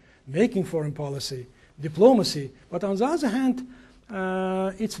policy, making foreign policy, diplomacy. But on the other hand,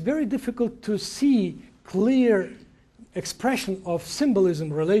 it's very difficult to see clear expression of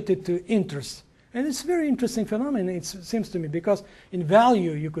symbolism related to interest. And it's a very interesting phenomenon, it seems to me, because in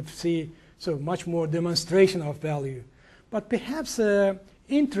value you could see so much more demonstration of value. But perhaps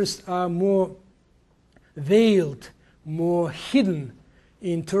interests are more veiled, more hidden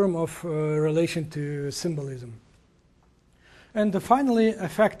in terms of relation to symbolism. And finally,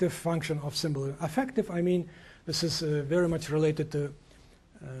 affective function of symbolism. Affective, I mean, this is very much related to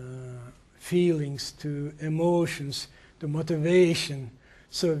feelings, to emotions, to motivation.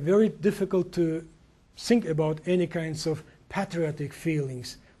 So very difficult to think about any kinds of patriotic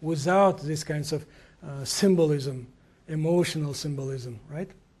feelings without this kinds of symbolism, emotional symbolism,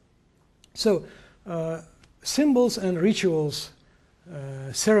 right? So symbols and rituals,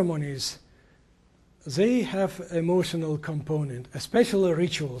 ceremonies, they have emotional component, especially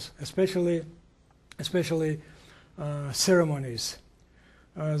rituals, especially ceremonies.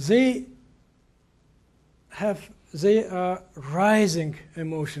 They are rising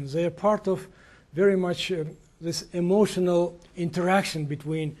emotions. They are part of very much this emotional interaction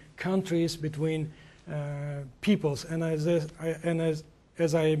between countries, between peoples. And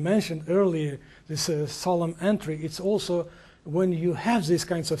as I mentioned earlier, this solemn entry, it's also when you have these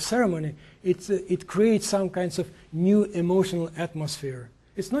kinds of ceremony, it creates some kinds of new emotional atmosphere.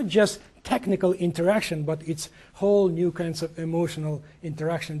 It's not just technical interaction, but it's whole new kinds of emotional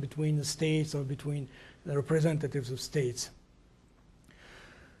interaction between the states or between the representatives of states.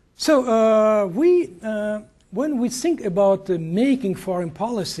 So when we think about making foreign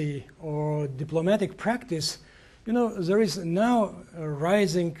policy or diplomatic practice, you know, there is now a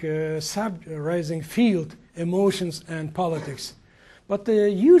rising field, emotions and politics. But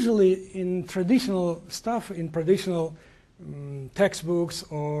usually in traditional stuff, in traditional textbooks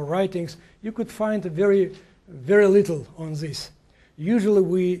or writings, you could find very little on this. Usually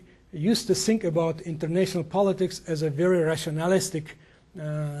we used to think about international politics as a very rationalistic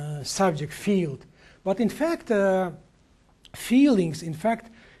subject field. But in fact, feelings, in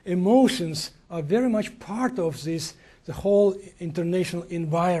fact, emotions are very much part of this, the whole international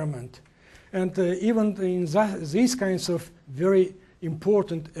environment. And even in these kinds of very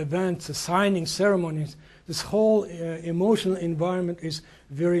important events, signing ceremonies, this whole emotional environment is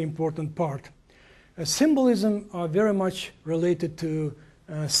a very important part. Symbolism are very much related to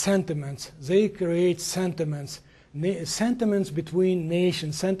sentiments. They create sentiments. Sentiments between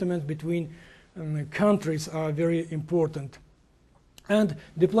nations, sentiments between countries are very important. And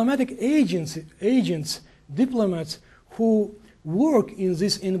diplomatic agents, diplomats who work in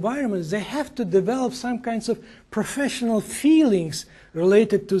this environment, they have to develop some kinds of professional feelings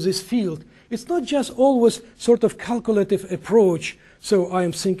related to this field. It's not just always sort of calculative approach. So I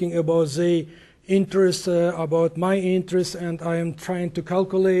am thinking about the interest, about my interest, and I am trying to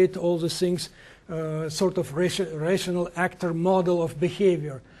calculate all the things, sort of rational actor model of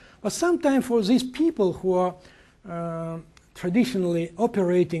behavior. But sometimes for these people who are traditionally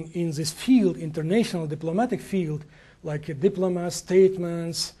operating in this field, international diplomatic field, like diplomats,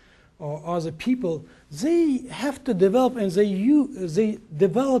 statements, or other people, they have to develop, and they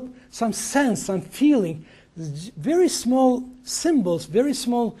develop some sense, some feeling, very small symbols, very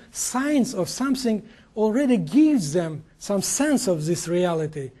small signs of something already gives them some sense of this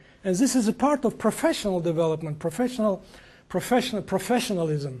reality. And this is a part of professional development, professionalism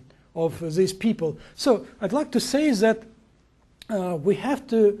of these people. So I'd like to say that we have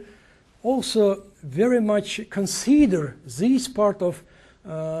to also very much consider this part of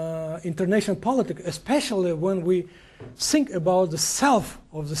international politics, especially when we think about the self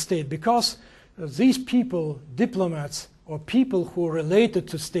of the state, because these people, diplomats, or people who are related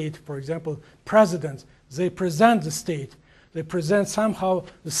to state, for example, presidents, they present the state. They present somehow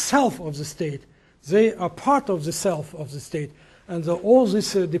the self of the state. They are part of the self of the state. And all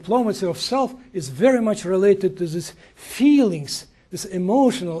this diplomacy of self is very much related to these feelings, this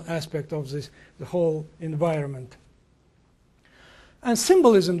emotional aspect of this, the whole environment. And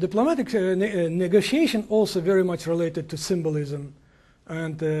symbolism, diplomatic negotiation also very much related to symbolism.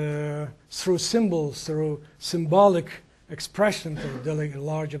 And through symbols, through symbolic expression, to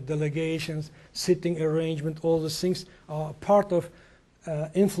larger delegations, sitting arrangement, all these things are part of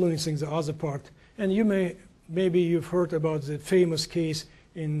influencing the other part. And maybe you've heard about the famous case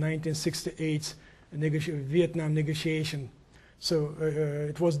in 1968 Vietnam negotiation. So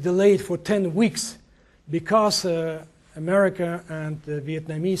it was delayed for 10 weeks because America and the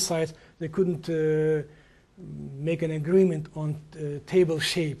Vietnamese side, they couldn't make an agreement on table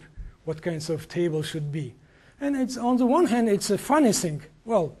shape, what kinds of table should be. And it's, on the one hand, it's a funny thing.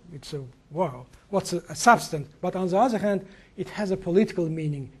 Well, it's a, wow, what's a substance? But on the other hand, it has a political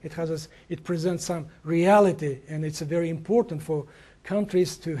meaning. It presents some reality, and it's very important for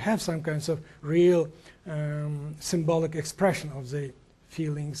countries to have some kinds of real symbolic expression of the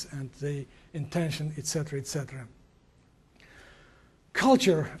feelings and the intention, etc., etc.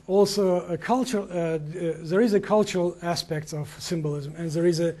 Culture, also a culture, there is a cultural aspect of symbolism, and there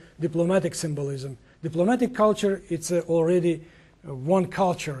is a diplomatic symbolism. Diplomatic culture, it's already one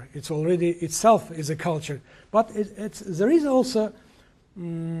culture. It's already itself is a culture. But there is also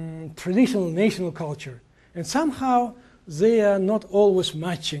traditional national culture. And somehow they are not always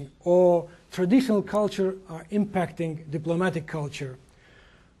matching, or traditional culture are impacting diplomatic culture.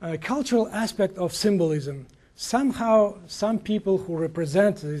 Cultural aspect of symbolism. Somehow some people who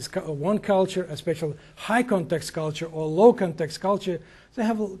represent this one culture, especially high context culture or low context culture, they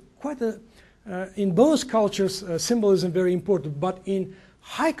have quite a in both cultures, symbolism very important, but in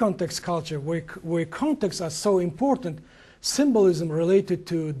high context culture, where contexts are so important, symbolism related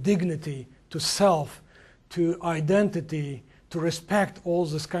to dignity, to self, to identity, to respect, all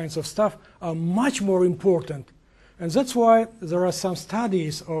this kinds of stuff are much more important. And that's why there are some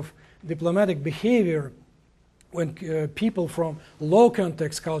studies of diplomatic behavior when people from low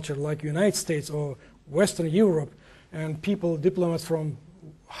context culture, like United States or Western Europe, and diplomats from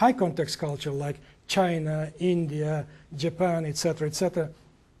high context culture like China, India, Japan, etc., etc.,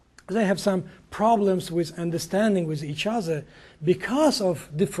 they have some problems with understanding with each other because of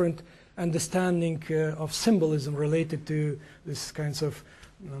different understanding of symbolism related to this kinds of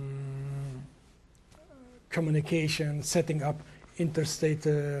communication, setting up interstate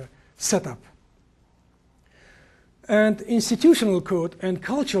setup. And institutional code and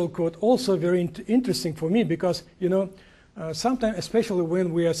cultural code also very interesting for me because, you know, sometimes, especially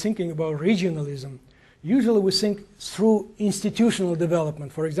when we are thinking about regionalism, usually we think through institutional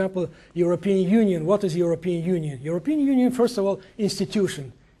development. For example, European Union. What is European Union? European Union, first of all,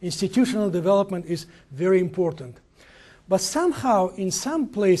 institution. Institutional development is very important. But somehow, in some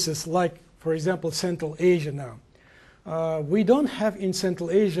places, like, for example, Central Asia now, we don't have in Central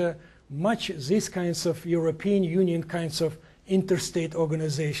Asia much these kinds of European Union kinds of interstate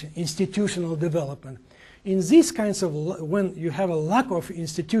organization, institutional development. In these kinds of, when you have a lack of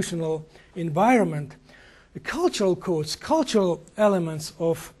institutional environment, the cultural codes, cultural elements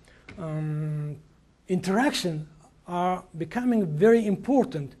of interaction are becoming very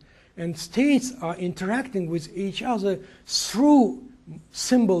important, and states are interacting with each other through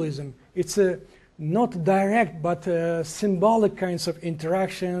symbolism. It's not direct, but symbolic kinds of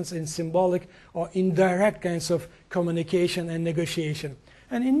interactions and symbolic or indirect kinds of communication and negotiation.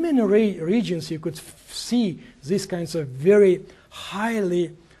 And in many regions, you could see these kinds of very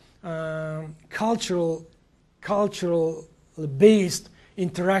highly cultural-based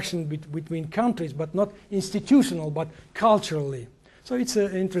interaction between countries, but not institutional, but culturally. So it's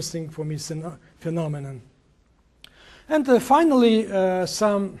an interesting, for me, phenomenon. And finally,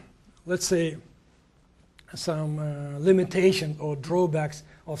 some, let's say, some limitations or drawbacks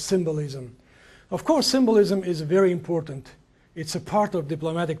of symbolism. Of course, symbolism is very important. It's a part of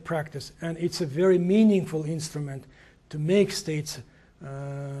diplomatic practice, and it's a very meaningful instrument to make states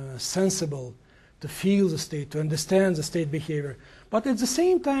sensible, to feel the state, to understand the state behavior. But at the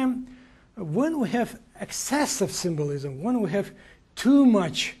same time, when we have excessive symbolism, when we have too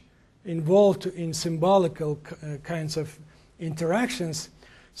much involved in symbolical kinds of interactions,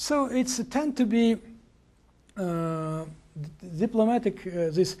 so it's tend to be diplomatic,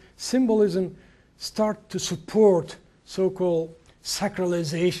 this symbolism start to support so-called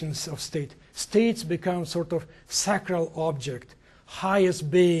sacralizations of state. States become sort of sacral object,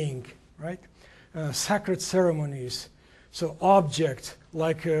 highest being, right? Sacred ceremonies. So objects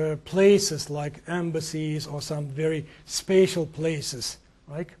like places like embassies or some very spatial places,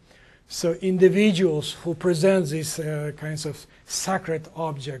 right? So individuals who present these kinds of sacred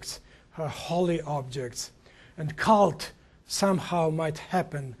objects, holy objects, and cult somehow might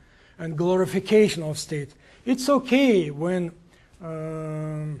happen, and glorification of state. It's okay when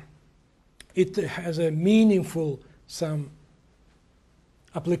it has a meaningful some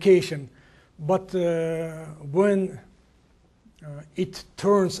application, but when it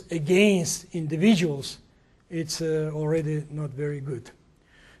turns against individuals, it's already not very good.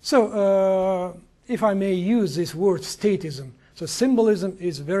 So if I may use this word statism, so symbolism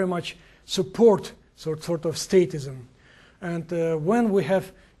is very much support sort of statism. And when we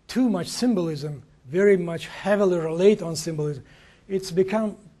have too much symbolism, very much heavily relate on symbolism, it's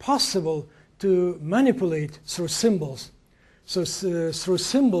become possible to manipulate through symbols. So through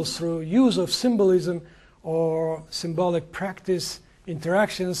symbols, through use of symbolism or symbolic practice,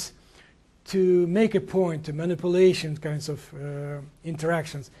 interactions, to make a point, to manipulation kinds of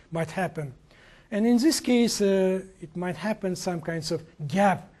interactions might happen. And in this case, it might happen some kinds of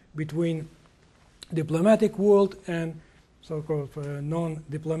gap between diplomatic world and so-called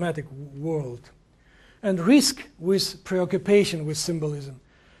non-diplomatic world. And risk with preoccupation with symbolism.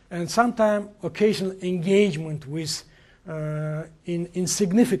 And sometimes occasional engagement with in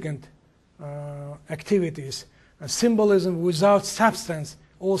insignificant activities. Symbolism without substance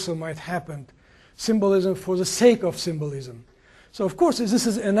also might happen. Symbolism for the sake of symbolism. So of course this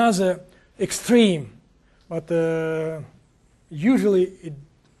is another extreme, but usually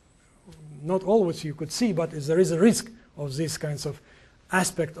not always you could see, but there is a risk of this kinds of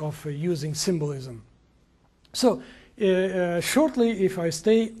aspect of using symbolism. So shortly,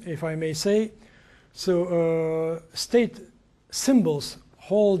 if I may say, so state symbols,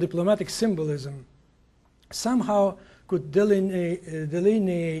 whole diplomatic symbolism, somehow could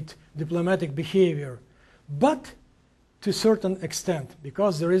delineate diplomatic behavior, but to a certain extent,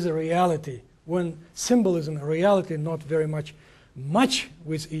 because there is a reality. When symbolism and reality not very much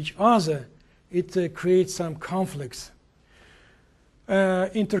with each other, it creates some conflicts.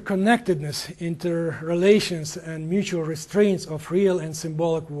 Interconnectedness, interrelations, and mutual restraints of real and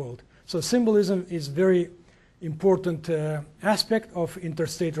symbolic world. So symbolism is very important aspect of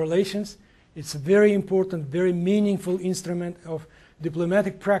interstate relations. It's a very important, very meaningful instrument of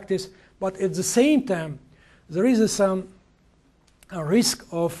diplomatic practice, but at the same time, there is some risk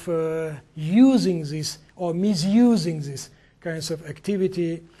of using this or misusing this kinds of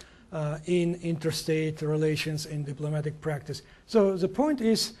activity in interstate relations in diplomatic practice. So the point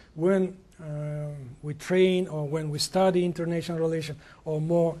is, when we train or when we study international relations, or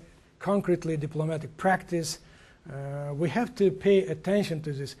more concretely diplomatic practice, we have to pay attention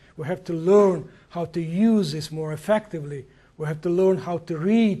to this. We have to learn how to use this more effectively. We have to learn how to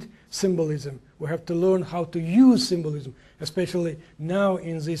read symbolism. We have to learn how to use symbolism, especially now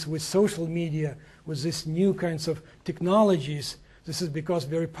in this with social media, with these new kinds of technologies. This is because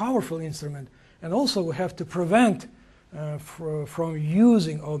very powerful instrument. And also we have to prevent from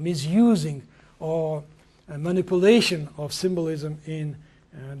using or misusing or manipulation of symbolism in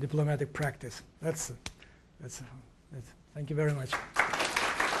diplomatic practice. That's thank you very much.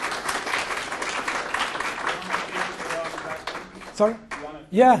 Sorry?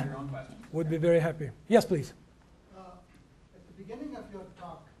 Yeah, would be very happy. Yes, please. At the beginning of your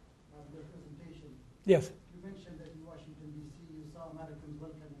talk, your presentation, yes, you mentioned that in Washington, D.C., you saw Americans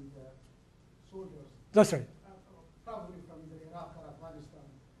welcoming the soldiers. That's right. Probably from either Iraq or Afghanistan.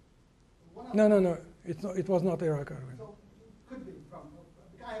 No. It was not Iraq. So could be from.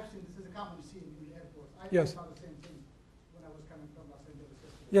 I have seen this is a common scene in the airports. I Yes. saw the same thing when I was coming from Los Angeles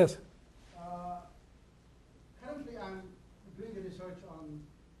yesterday. Yes. Currently, I'm doing a research on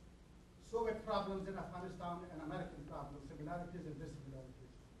Soviet problems in Afghanistan and American problems, similarities and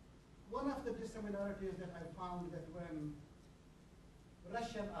dissimilarities. One of the dissimilarities that I found that when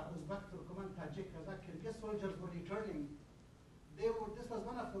Russian or Uzbek, Turkmen, Tajik, Kazakh, Kyrgyz soldiers were returning, this was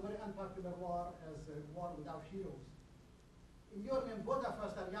one of the very unpopular war as a war without heroes. In your name, both of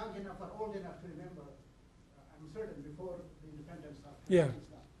us are young enough or old enough to remember, I'm certain, before the independence of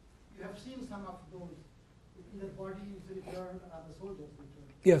Afghanistan. You have seen some of those, either bodies returned or the soldiers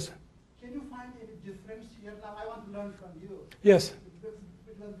returned. Yes. Can you find any difference here? Now, I want to learn from you. Yes.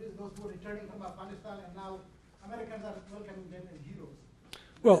 Between those who are returning from Afghanistan and now Americans are welcoming them as heroes.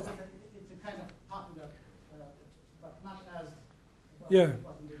 Well, it's a kind of popular, but not as. Yeah.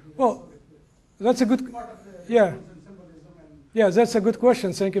 Well, that's a good. Part of the Yeah. symbolism and Yeah, that's a good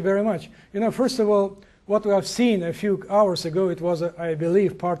question. Thank you very much. You know, first of all, what we have seen a few hours ago, it was, I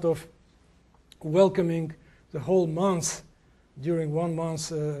believe, part of welcoming the whole month, during 1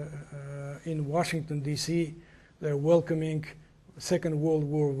 month in Washington, D.C., they're welcoming Second World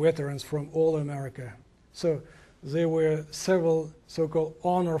War veterans from all America. So there were several so-called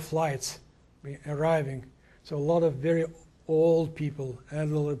honor flights arriving. So a lot of very old people,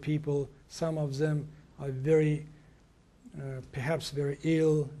 elderly people, some of them are very, perhaps very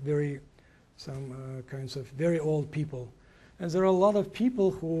ill, some kinds of very old people. And there are a lot of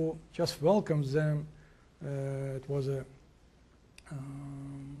people who just welcomed them. It was a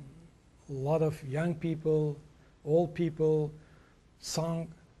lot of young people, old people,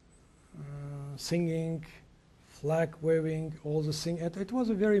 singing, flag waving, all the things. It was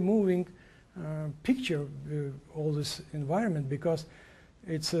a very moving picture all this environment, because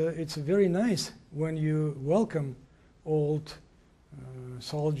it's very nice when you welcome old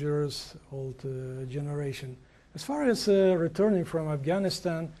soldiers, old generation. As far as returning from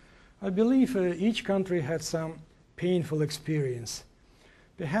Afghanistan, I believe each country had some painful experience.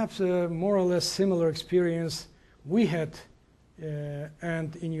 Perhaps more or less similar experience we had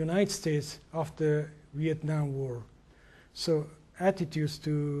and in United States after Vietnam War. So attitudes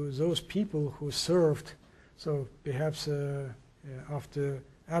to those people who served, so perhaps after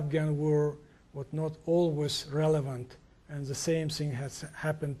Afghan War was not always relevant, and the same thing has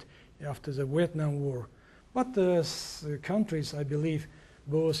happened after the Vietnam War. But the countries, I believe,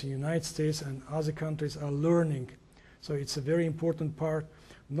 both the United States and other countries are learning. So it's a very important part,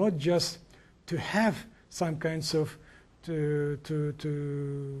 not just to have some kinds of, to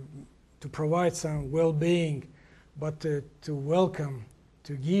provide some well-being, but to welcome,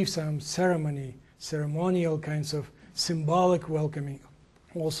 to give some ceremonial kinds of symbolic welcoming,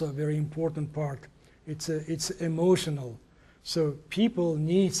 also a very important part. It's emotional. So people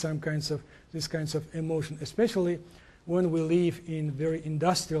need some kinds of, these kinds of emotion, especially when we live in very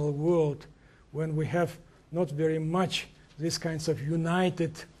industrial world, when we have not very much these kinds of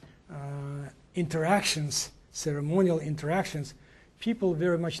united interactions, ceremonial interactions. People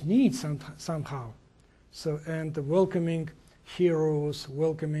very much need somehow. So, and welcoming heroes,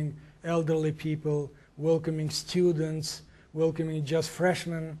 welcoming elderly people, welcoming students, welcoming just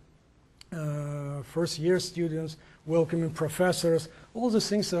freshmen, first-year students, welcoming professors. All these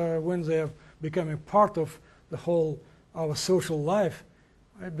things are, when they have become a part of the whole our social life,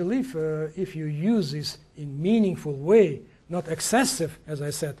 I believe if you use this in meaningful way, not excessive, as I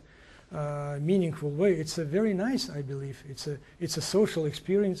said, meaningful way, it's a very nice, I believe. It's a social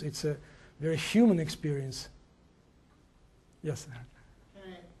experience. It's a very human experience. Yes.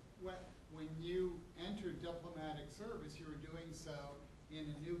 When you entered diplomatic service, you were doing so in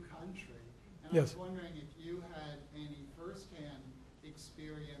a new country. And Yes. I was wondering if you had any firsthand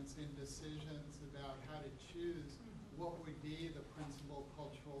experience in decisions about how to choose what would be the principal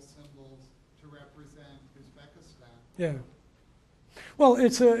cultural symbols to represent Uzbekistan. Yeah. Well,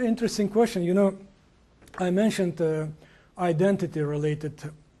 it's an interesting question. You know, I mentioned identity-related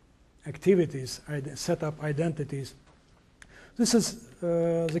activities, set up identities. This is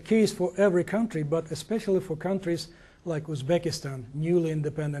the case for every country, but especially for countries like Uzbekistan, newly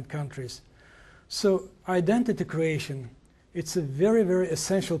independent countries. So identity creation, it's a very, very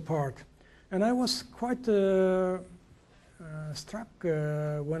essential part. And I was quite struck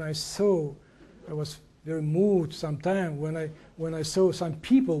when I saw, I was very moved sometime when I saw some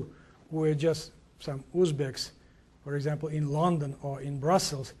people who were just some Uzbeks, for example, in London or in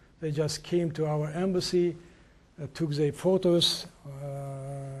Brussels. They just came to our embassy, took their photos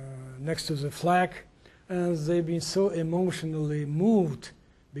next to the flag, and they've been so emotionally moved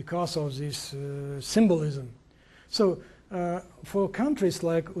because of this symbolism. So for countries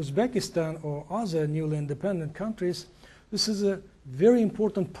like Uzbekistan or other newly independent countries, this is a very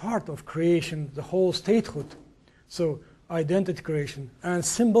important part of creation, the whole statehood. So identity creation and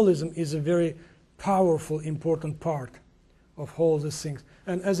symbolism is a very powerful, important part of all these things.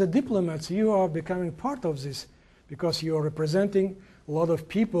 And as a diplomat, you are becoming part of this because you are representing a lot of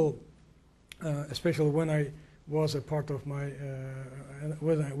people, especially when I was a part of my,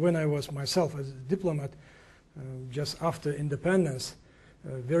 when I was myself as a diplomat just after independence.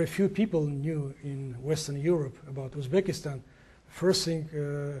 Very few people knew in Western Europe about Uzbekistan. First thing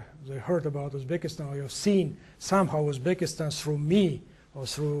they heard about Uzbekistan, or have seen somehow Uzbekistan through me, or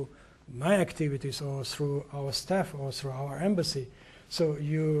through my activities, or through our staff, or through our embassy. So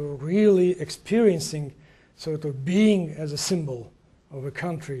you're really experiencing sort of being as a symbol of a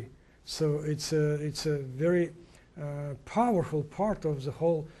country. So it's a very powerful part of the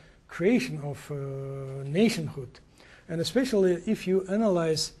whole creation of nationhood. And especially if you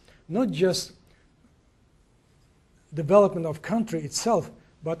analyze not just development of country itself,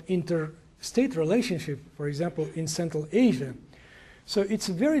 but interstate relationship, for example, in Central Asia. So it's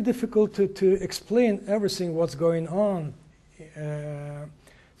very difficult to explain everything what's going on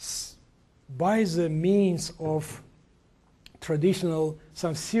by the means of traditional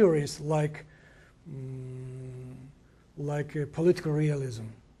some theories like political realism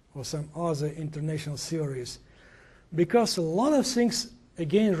or some other international theories, because a lot of things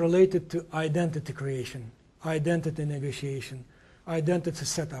again related to identity creation, identity negotiation, identity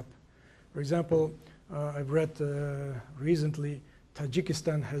setup. For example, I've read recently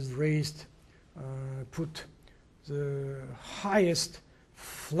Tajikistan has put the highest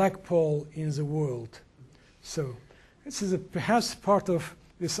flagpole in the world. So this is perhaps part of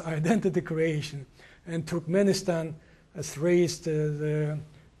this identity creation. And Turkmenistan has raised the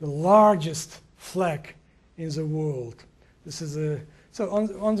largest flag in the world. This is so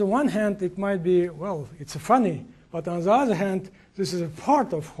on the one hand, it might be, well, it's funny, but on the other hand, this is a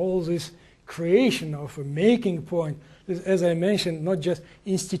part of all this creation of a making point. As I mentioned, not just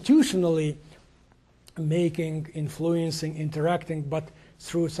institutionally making, influencing, interacting, but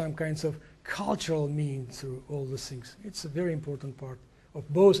through some kinds of cultural means, through all these things. It's a very important part of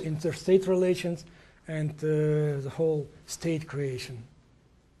both interstate relations and the whole state creation.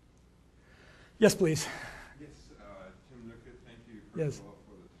 Yes, please. Yes, Tim Lücke, thank you Yes. first of all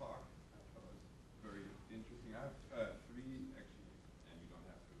for the talk. I thought it was very interesting. I have three, actually, and you don't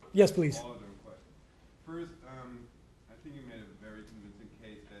have to. Yes, please. All of them questions. First, I think you made a very convincing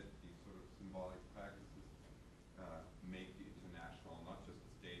case that these sort of symbolic practices make the international, not just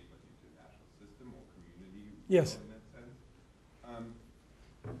the state, but the international system or community Yes. in that sense.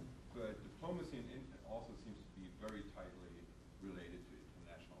 But diplomacy also seems to be very tightly related to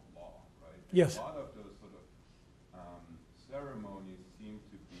international law, right? Yes. A lot of those sort of ceremonies seem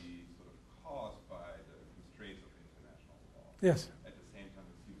to be sort of caused by the constraints of international law. Yes. At the same time,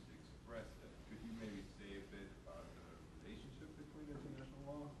 it seems to express that. Could you maybe say a bit about the relationship between international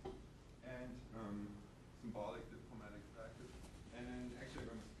law and symbolic diplomatic practice? And then actually,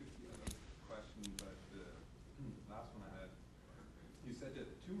 I'm going to skip the other question, but the last one I had, you said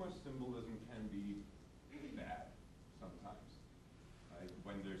that too much symbolism can be bad sometimes, right?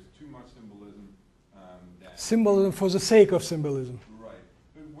 When there's too much symbolism, that Symbolism for the sake of symbolism. right.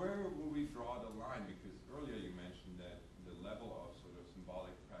 But where will we draw the line? Because earlier you mentioned that the level of sort of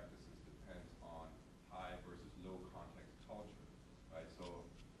symbolic practices depends on high versus low context culture, right? So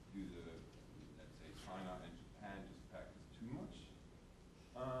do let's say China and Japan just practice too much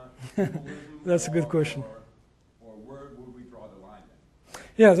symbolism? That's a good question. Or where would we draw the line then?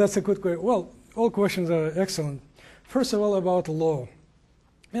 Yeah, that's a good question. Well, all questions are excellent. First of all, about law.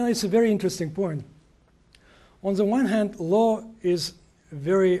 You know, it's a very interesting point. On the one hand, law is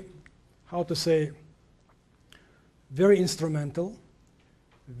very, how to say, very instrumental,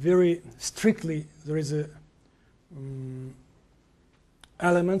 very strictly, there is a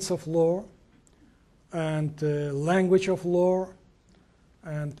elements of law and language of law,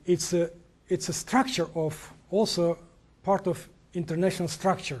 and it's a structure of, also part of international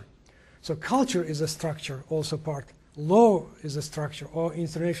structure. So culture is a structure, also part. Law is a structure, or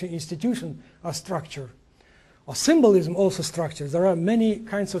international institutions are structure. Or symbolism also structures. There are many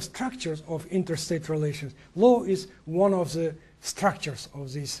kinds of structures of interstate relations. Law is one of the structures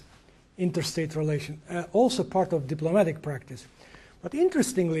of these interstate relations, also part of diplomatic practice. But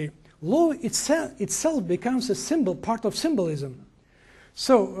interestingly, law itself becomes a symbol, part of symbolism.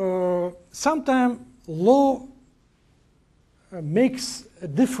 So sometimes law makes a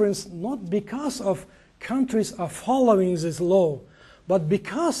difference not because of countries are following this law, but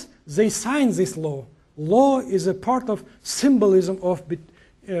because they sign this law. Law is a part of symbolism of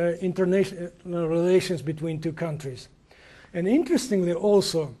international relations between two countries. And interestingly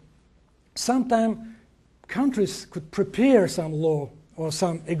also, sometimes countries could prepare some law or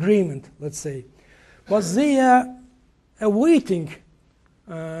some agreement, let's say, but they are awaiting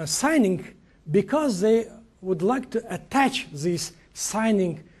signing because they would like to attach this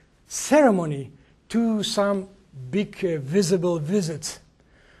signing ceremony to some big visible visits.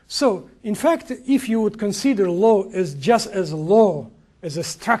 So, in fact, if you would consider law as just as a law, as a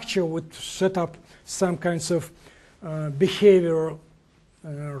structure would set up some kinds of behavioral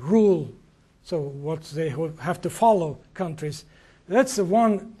rule, so what they would have to follow countries, that's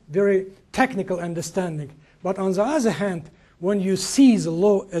one very technical understanding. But on the other hand, when you see the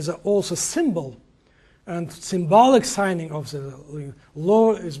law as also symbol, and symbolic signing of the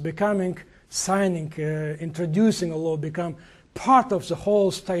law is becoming signing, introducing a law become part of the whole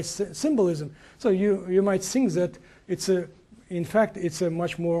state symbolism. So you might think that in fact, it's a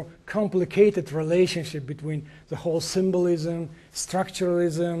much more complicated relationship between the whole symbolism,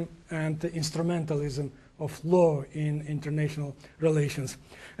 structuralism, and the instrumentalism of law in international relations.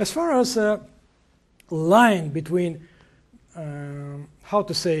 As far as a line between, how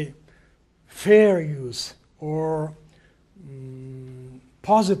to say, fair use or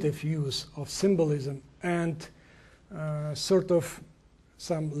positive use of symbolism and sort of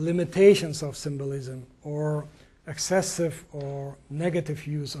some limitations of symbolism or excessive or negative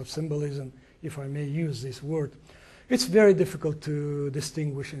use of symbolism, if I may use this word, it's very difficult to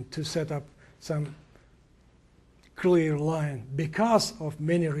distinguish and to set up some clear line because of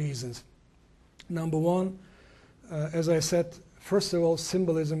many reasons. Number one, as I said, first of all,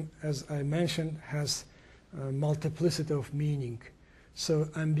 symbolism, as I mentioned, has a multiplicity of meaning. so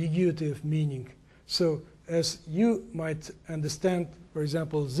ambiguity of meaning. So as you might understand, for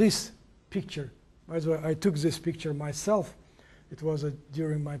example, this picture, by the way, I took this picture myself. It was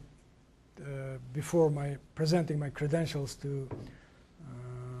during my, before my presenting my credentials to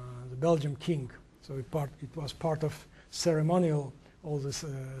the Belgian king. So it was part of ceremonial, all this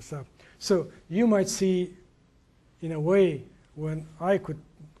stuff. So you might see, in a way, when I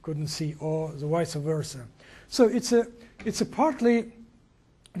couldn't see, or the vice versa. So it's a partly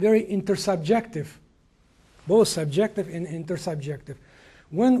very intersubjective, both subjective and intersubjective.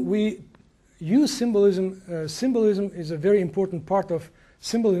 When we use symbolism, symbolism is a very important part of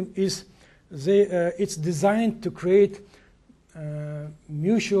symbolism. It's designed to create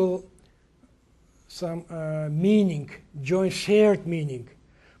mutual meaning, joint shared meaning.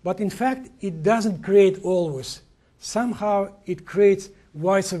 But in fact, it doesn't create always. Somehow it creates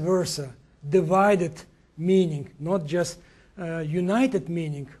vice versa, divided meaning, not just united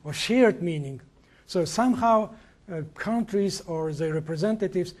meaning or shared meaning. So somehow countries or their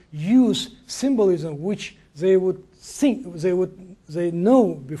representatives use symbolism which they would think, they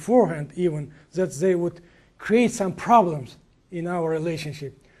know beforehand even that they would create some problems in our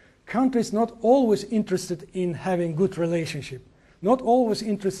relationship. Countries not always interested in having good relationship, not always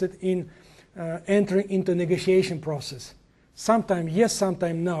interested in entering into negotiation process. Sometimes yes,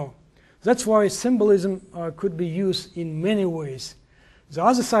 sometimes no. That's why symbolism could be used in many ways. The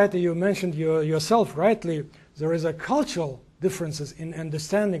other side, you mentioned yourself rightly, there is a cultural differences in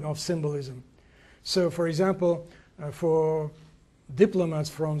understanding of symbolism. So for example, for diplomats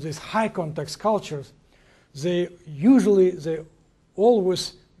from these high context cultures, they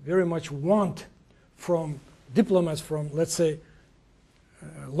always very much want from diplomats from, let's say,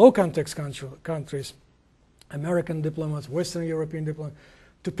 low context countries, American diplomats, Western European diplomats,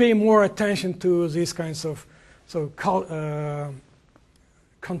 to pay more attention to these kinds of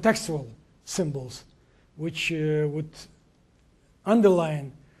contextual symbols, which would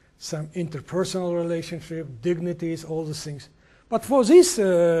underline some interpersonal relationship, dignities, all these things. But for these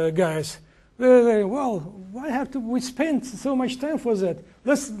guys, well, why have to we spend so much time for that?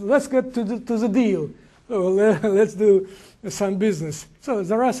 Let's get to the deal. Let's do some business. So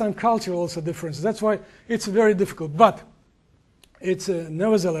there are some cultural also differences. That's why it's very difficult. But it's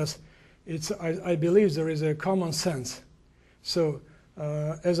nevertheless, I believe there is a common sense. So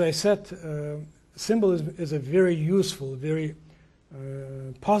as I said, symbolism is a very useful, very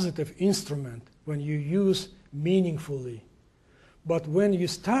positive instrument when you use meaningfully. But when you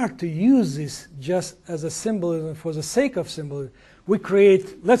start to use this just as a symbolism for the sake of symbolism,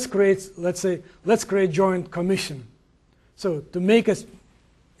 let's create joint commission. So to make us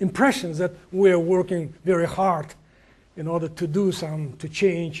impressions that we are working very hard in order to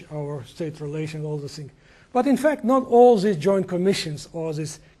change our state relations, all those things. But in fact, not all these joint commissions or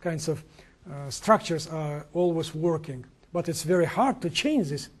these kinds of structures are always working. But it's very hard to change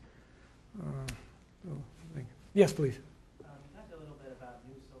this. Yes, please. You talked a little bit about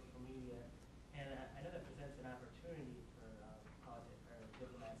new social media, and I know that presents an opportunity for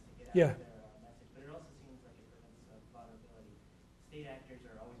diplomats to get out their message, but it also seems like it presents a vulnerability. State actors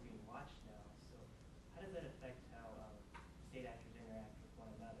are always being watched now, so how does that affect how state actors interact with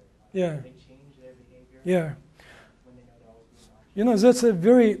one another? Do they change their behavior when they know they're always being watched? You know, that's a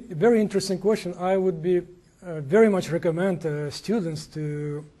very, very interesting question. I would be very much recommend students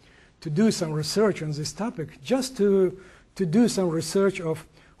to do some research on this topic, just to do some research of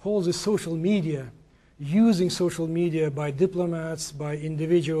all the social media, using social media by diplomats, by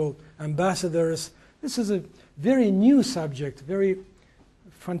individual ambassadors. This is a very new subject, very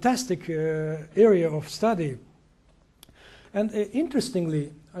fantastic area of study. And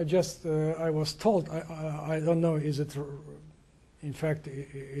interestingly, I was told, I don't know, is it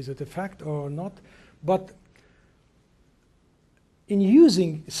a fact or not, but in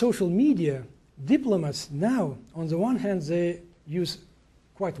using social media, diplomats now, on the one hand, they use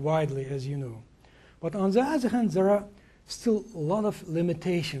quite widely, as you know. But on the other hand, there are still a lot of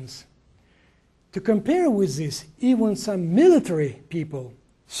limitations. To compare with this, even some military people,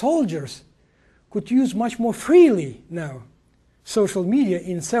 soldiers, could use much more freely now social media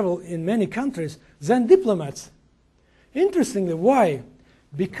in many countries than diplomats. Interestingly, why?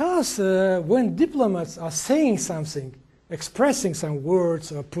 Because when diplomats are saying something, expressing some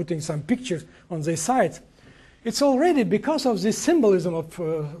words or putting some pictures on their site, it's already because of this symbolism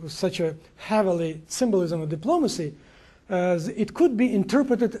of such a heavily symbolism of diplomacy, it could be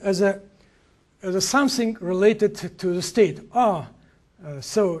interpreted as a something related to the state.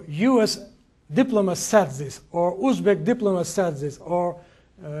 So U.S. diplomat said this, or Uzbek diplomat said this, or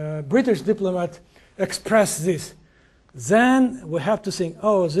British diplomat expressed this. then we have to think,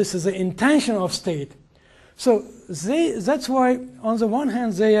 oh, this is the intention of state. So that's why, on the one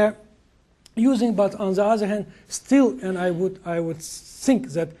hand, they are using, but on the other hand, still, and I would think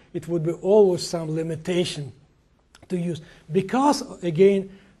that it would be always some limitation to use, because again,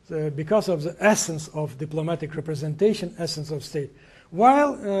 because of the essence of diplomatic representation, essence of state.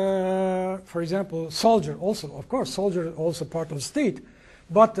 While, for example, soldier also, of course, soldier is also part of state,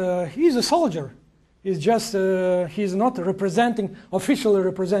 but he's a soldier. He's just he's not representing, officially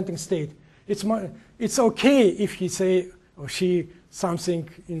representing state. It's okay if he say or she something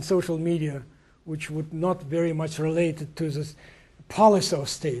in social media which would not very much relate to this policy of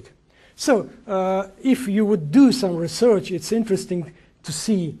state. So if you would do some research, it's interesting to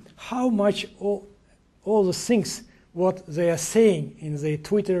see how much all the things what they are saying in their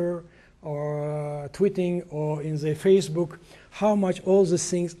Twitter or tweeting or in their Facebook, how much all these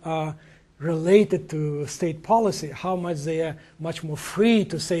things are related to state policy, how much they are much more free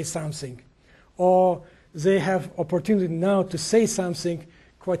to say something, or they have opportunity now to say something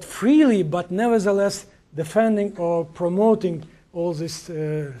quite freely, but nevertheless defending or promoting all this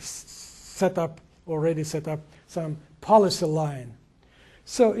already set up some policy line.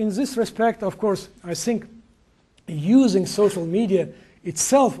 So in this respect, of course, I think using social media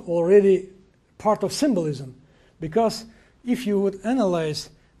itself already part of symbolism, because if you would analyze,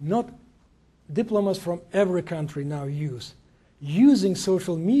 not diplomats from every country now using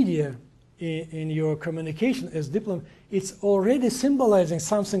social media in your communication as diplomat, it's already symbolizing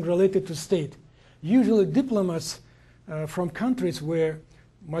something related to state. Usually diplomats from countries where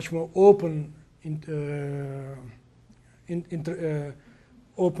much more open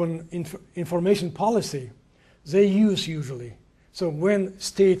information policy, they use usually. So when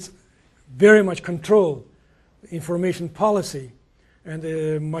states very much control information policy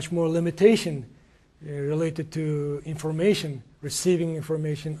and much more limitation related to information, receiving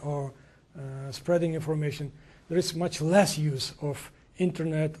information or spreading information, there is much less use of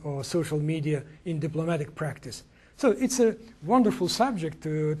internet or social media in diplomatic practice. So it's a wonderful subject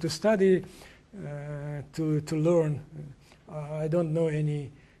to study, to learn. I don't know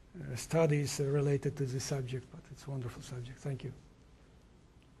any studies related to this subject, but it's a wonderful subject. Thank you.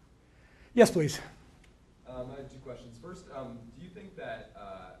 Yes, please. I have two questions. First, do you think that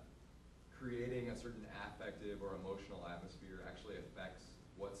creating a certain affective or emotional atmosphere actually affects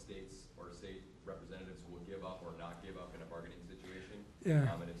what states or state representatives will give up or not give up in a bargaining situation? Yeah.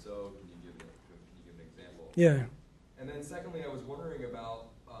 And if so, can you give an example? Yeah. And then secondly, I was wondering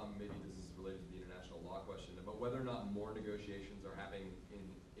about, maybe this is related to the international law question, about whether or not more negotiations are happening in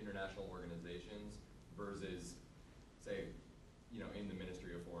international organizations versus, say, in the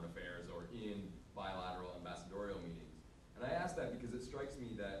Ministry of Foreign Affairs or in bilateral ambassadorial meetings. And I ask that because it strikes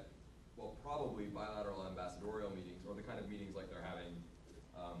me that, well, probably bilateral ambassadorial meetings, or the kind of meetings like they're having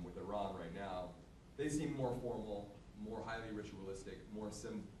with Iran right now, they seem more formal, more highly ritualistic, more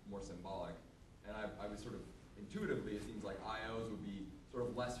symbolic. And I was sort of, intuitively, it seems like IOs would be sort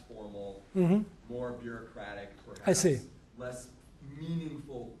of less formal, more bureaucratic, perhaps I see. less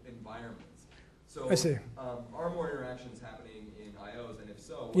meaningful environments. So I see. Are more interactions happening in IOs, and if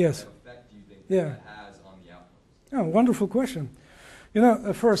so, what Yes. kind of effect do you think Yeah. that has on the outcomes? Oh, wonderful question.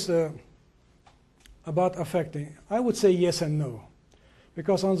 First, about affecting, I would say yes and no.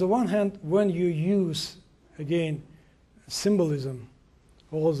 Because on the one hand, when you use, again, symbolism,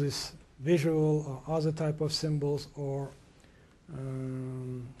 all this visual or other type of symbols or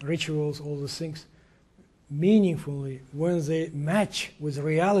rituals, all these things, meaningfully, when they match with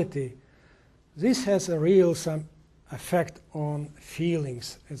reality, this has a real some effect on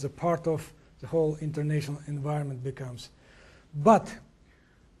feelings as a part of the whole international environment becomes. But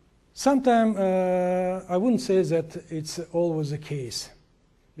sometimes I wouldn't say that it's always the case,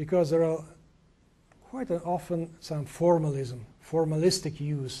 because there are quite often some formalistic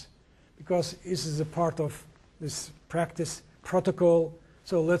use, because this is a part of this practice protocol,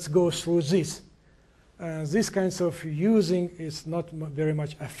 so let's go through this. This kinds of using is not very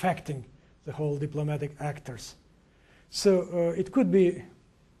much affecting the whole diplomatic actors. So it could be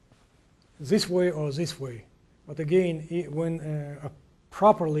this way or this way. But again, when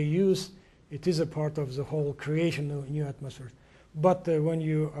properly used, it is a part of the whole creation of new atmosphere. But when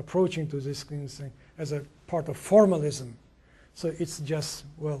you're approaching to this kind of thing as a part of formalism, so it's just,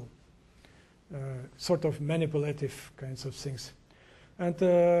 well, sort of manipulative kinds of things. And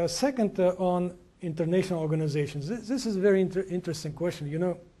second, on international organizations, this is a very interesting question.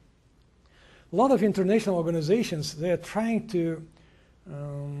 A lot of international organizations, they are trying to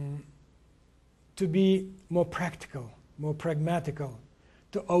be more practical, more pragmatical,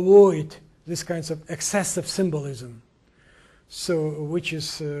 to avoid this kinds of excessive symbolism. so which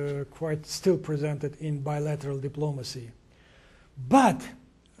is quite still presented in bilateral diplomacy. But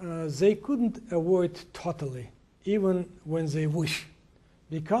they couldn't avoid totally, even when they wish,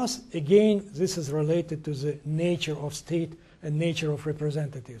 because again this is related to the nature of state and nature of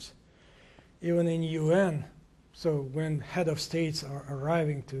representatives. Even in UN, so when head of states are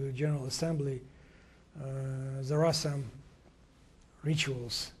arriving to General Assembly, there are some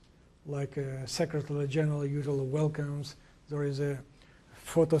rituals, like Secretary General usually welcomes. There is a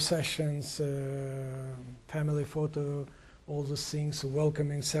photo sessions, family photo, all those things,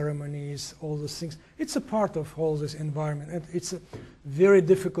 welcoming ceremonies, all those things. It's a part of all this environment, and it's very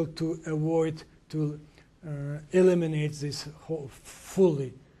difficult to avoid, to eliminate this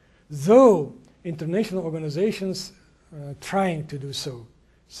fully. Though international organizations trying to do so.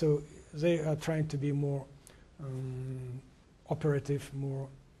 So they are trying to be more operative,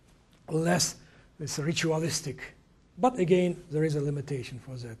 less ritualistic. But again, there is a limitation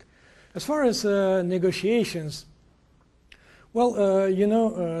for that. As far as negotiations, well, you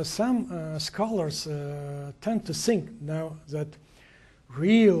know, some scholars tend to think now that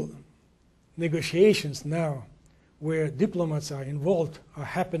real negotiations now, where diplomats are involved, are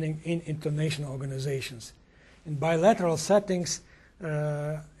happening in international organizations. In bilateral settings,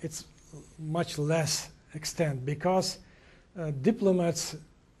 it's much less extent, because diplomats,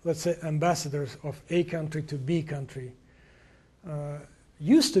 let's say ambassadors of A country to B country,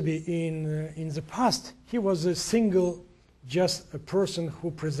 used to be in the past, he was a single, just a person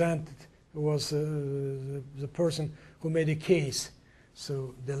who presented, who was the person who made a case.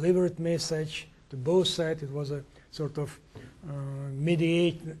 So delivered message to both sides. It was a sort of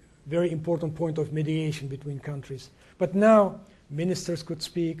very important point of mediation between countries. But now ministers could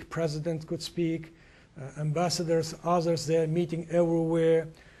speak, presidents could speak, ambassadors, others, they're meeting everywhere.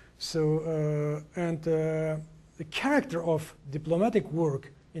 So, the character of diplomatic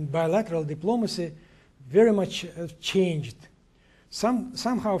work in bilateral diplomacy very much has changed.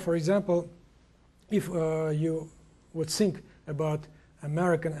 Somehow, for example, if you would think about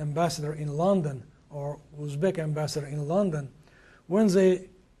American ambassador in London or Uzbek ambassador in London, when they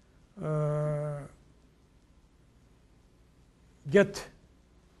get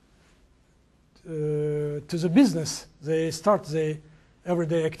to the business, they start the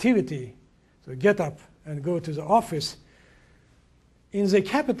everyday activity, so get up and go to the office. In the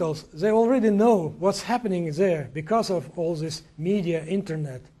capitals, they already know what's happening there because of all this media,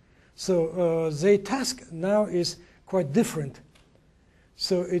 internet. So their task now is quite different.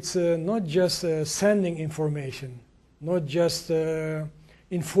 So it's not just sending information, not just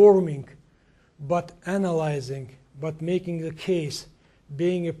informing, but analyzing, but making the case,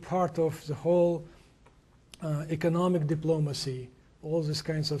 being a part of the whole economic diplomacy, all these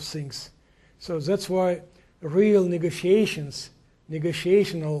kinds of things. So that's why real negotiational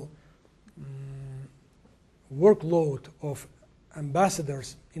workload of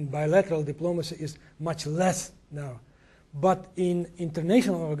ambassadors in bilateral diplomacy is much less now. But in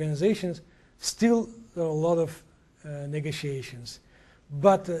international organizations, still there are a lot of negotiations.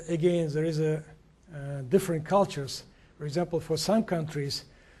 But again, there is different cultures. For example, for some countries,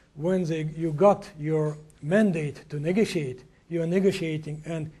 when you got your mandate to negotiate, you are negotiating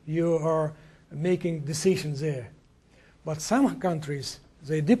and you are making decisions there. But some countries,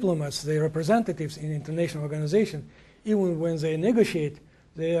 the diplomats, the representatives in international organizations, even when they negotiate,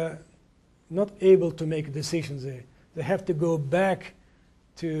 they are not able to make decisions there. They have to go back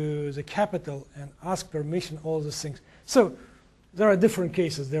to the capital and ask permission, all these things. So there are different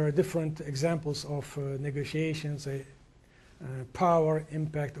cases. There are different examples of negotiations, power,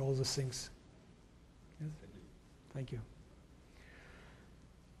 impact, all these things. Yes? Thank you.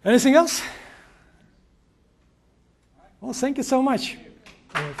 Anything else? Well, thank you so much.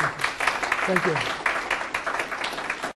 Thank you.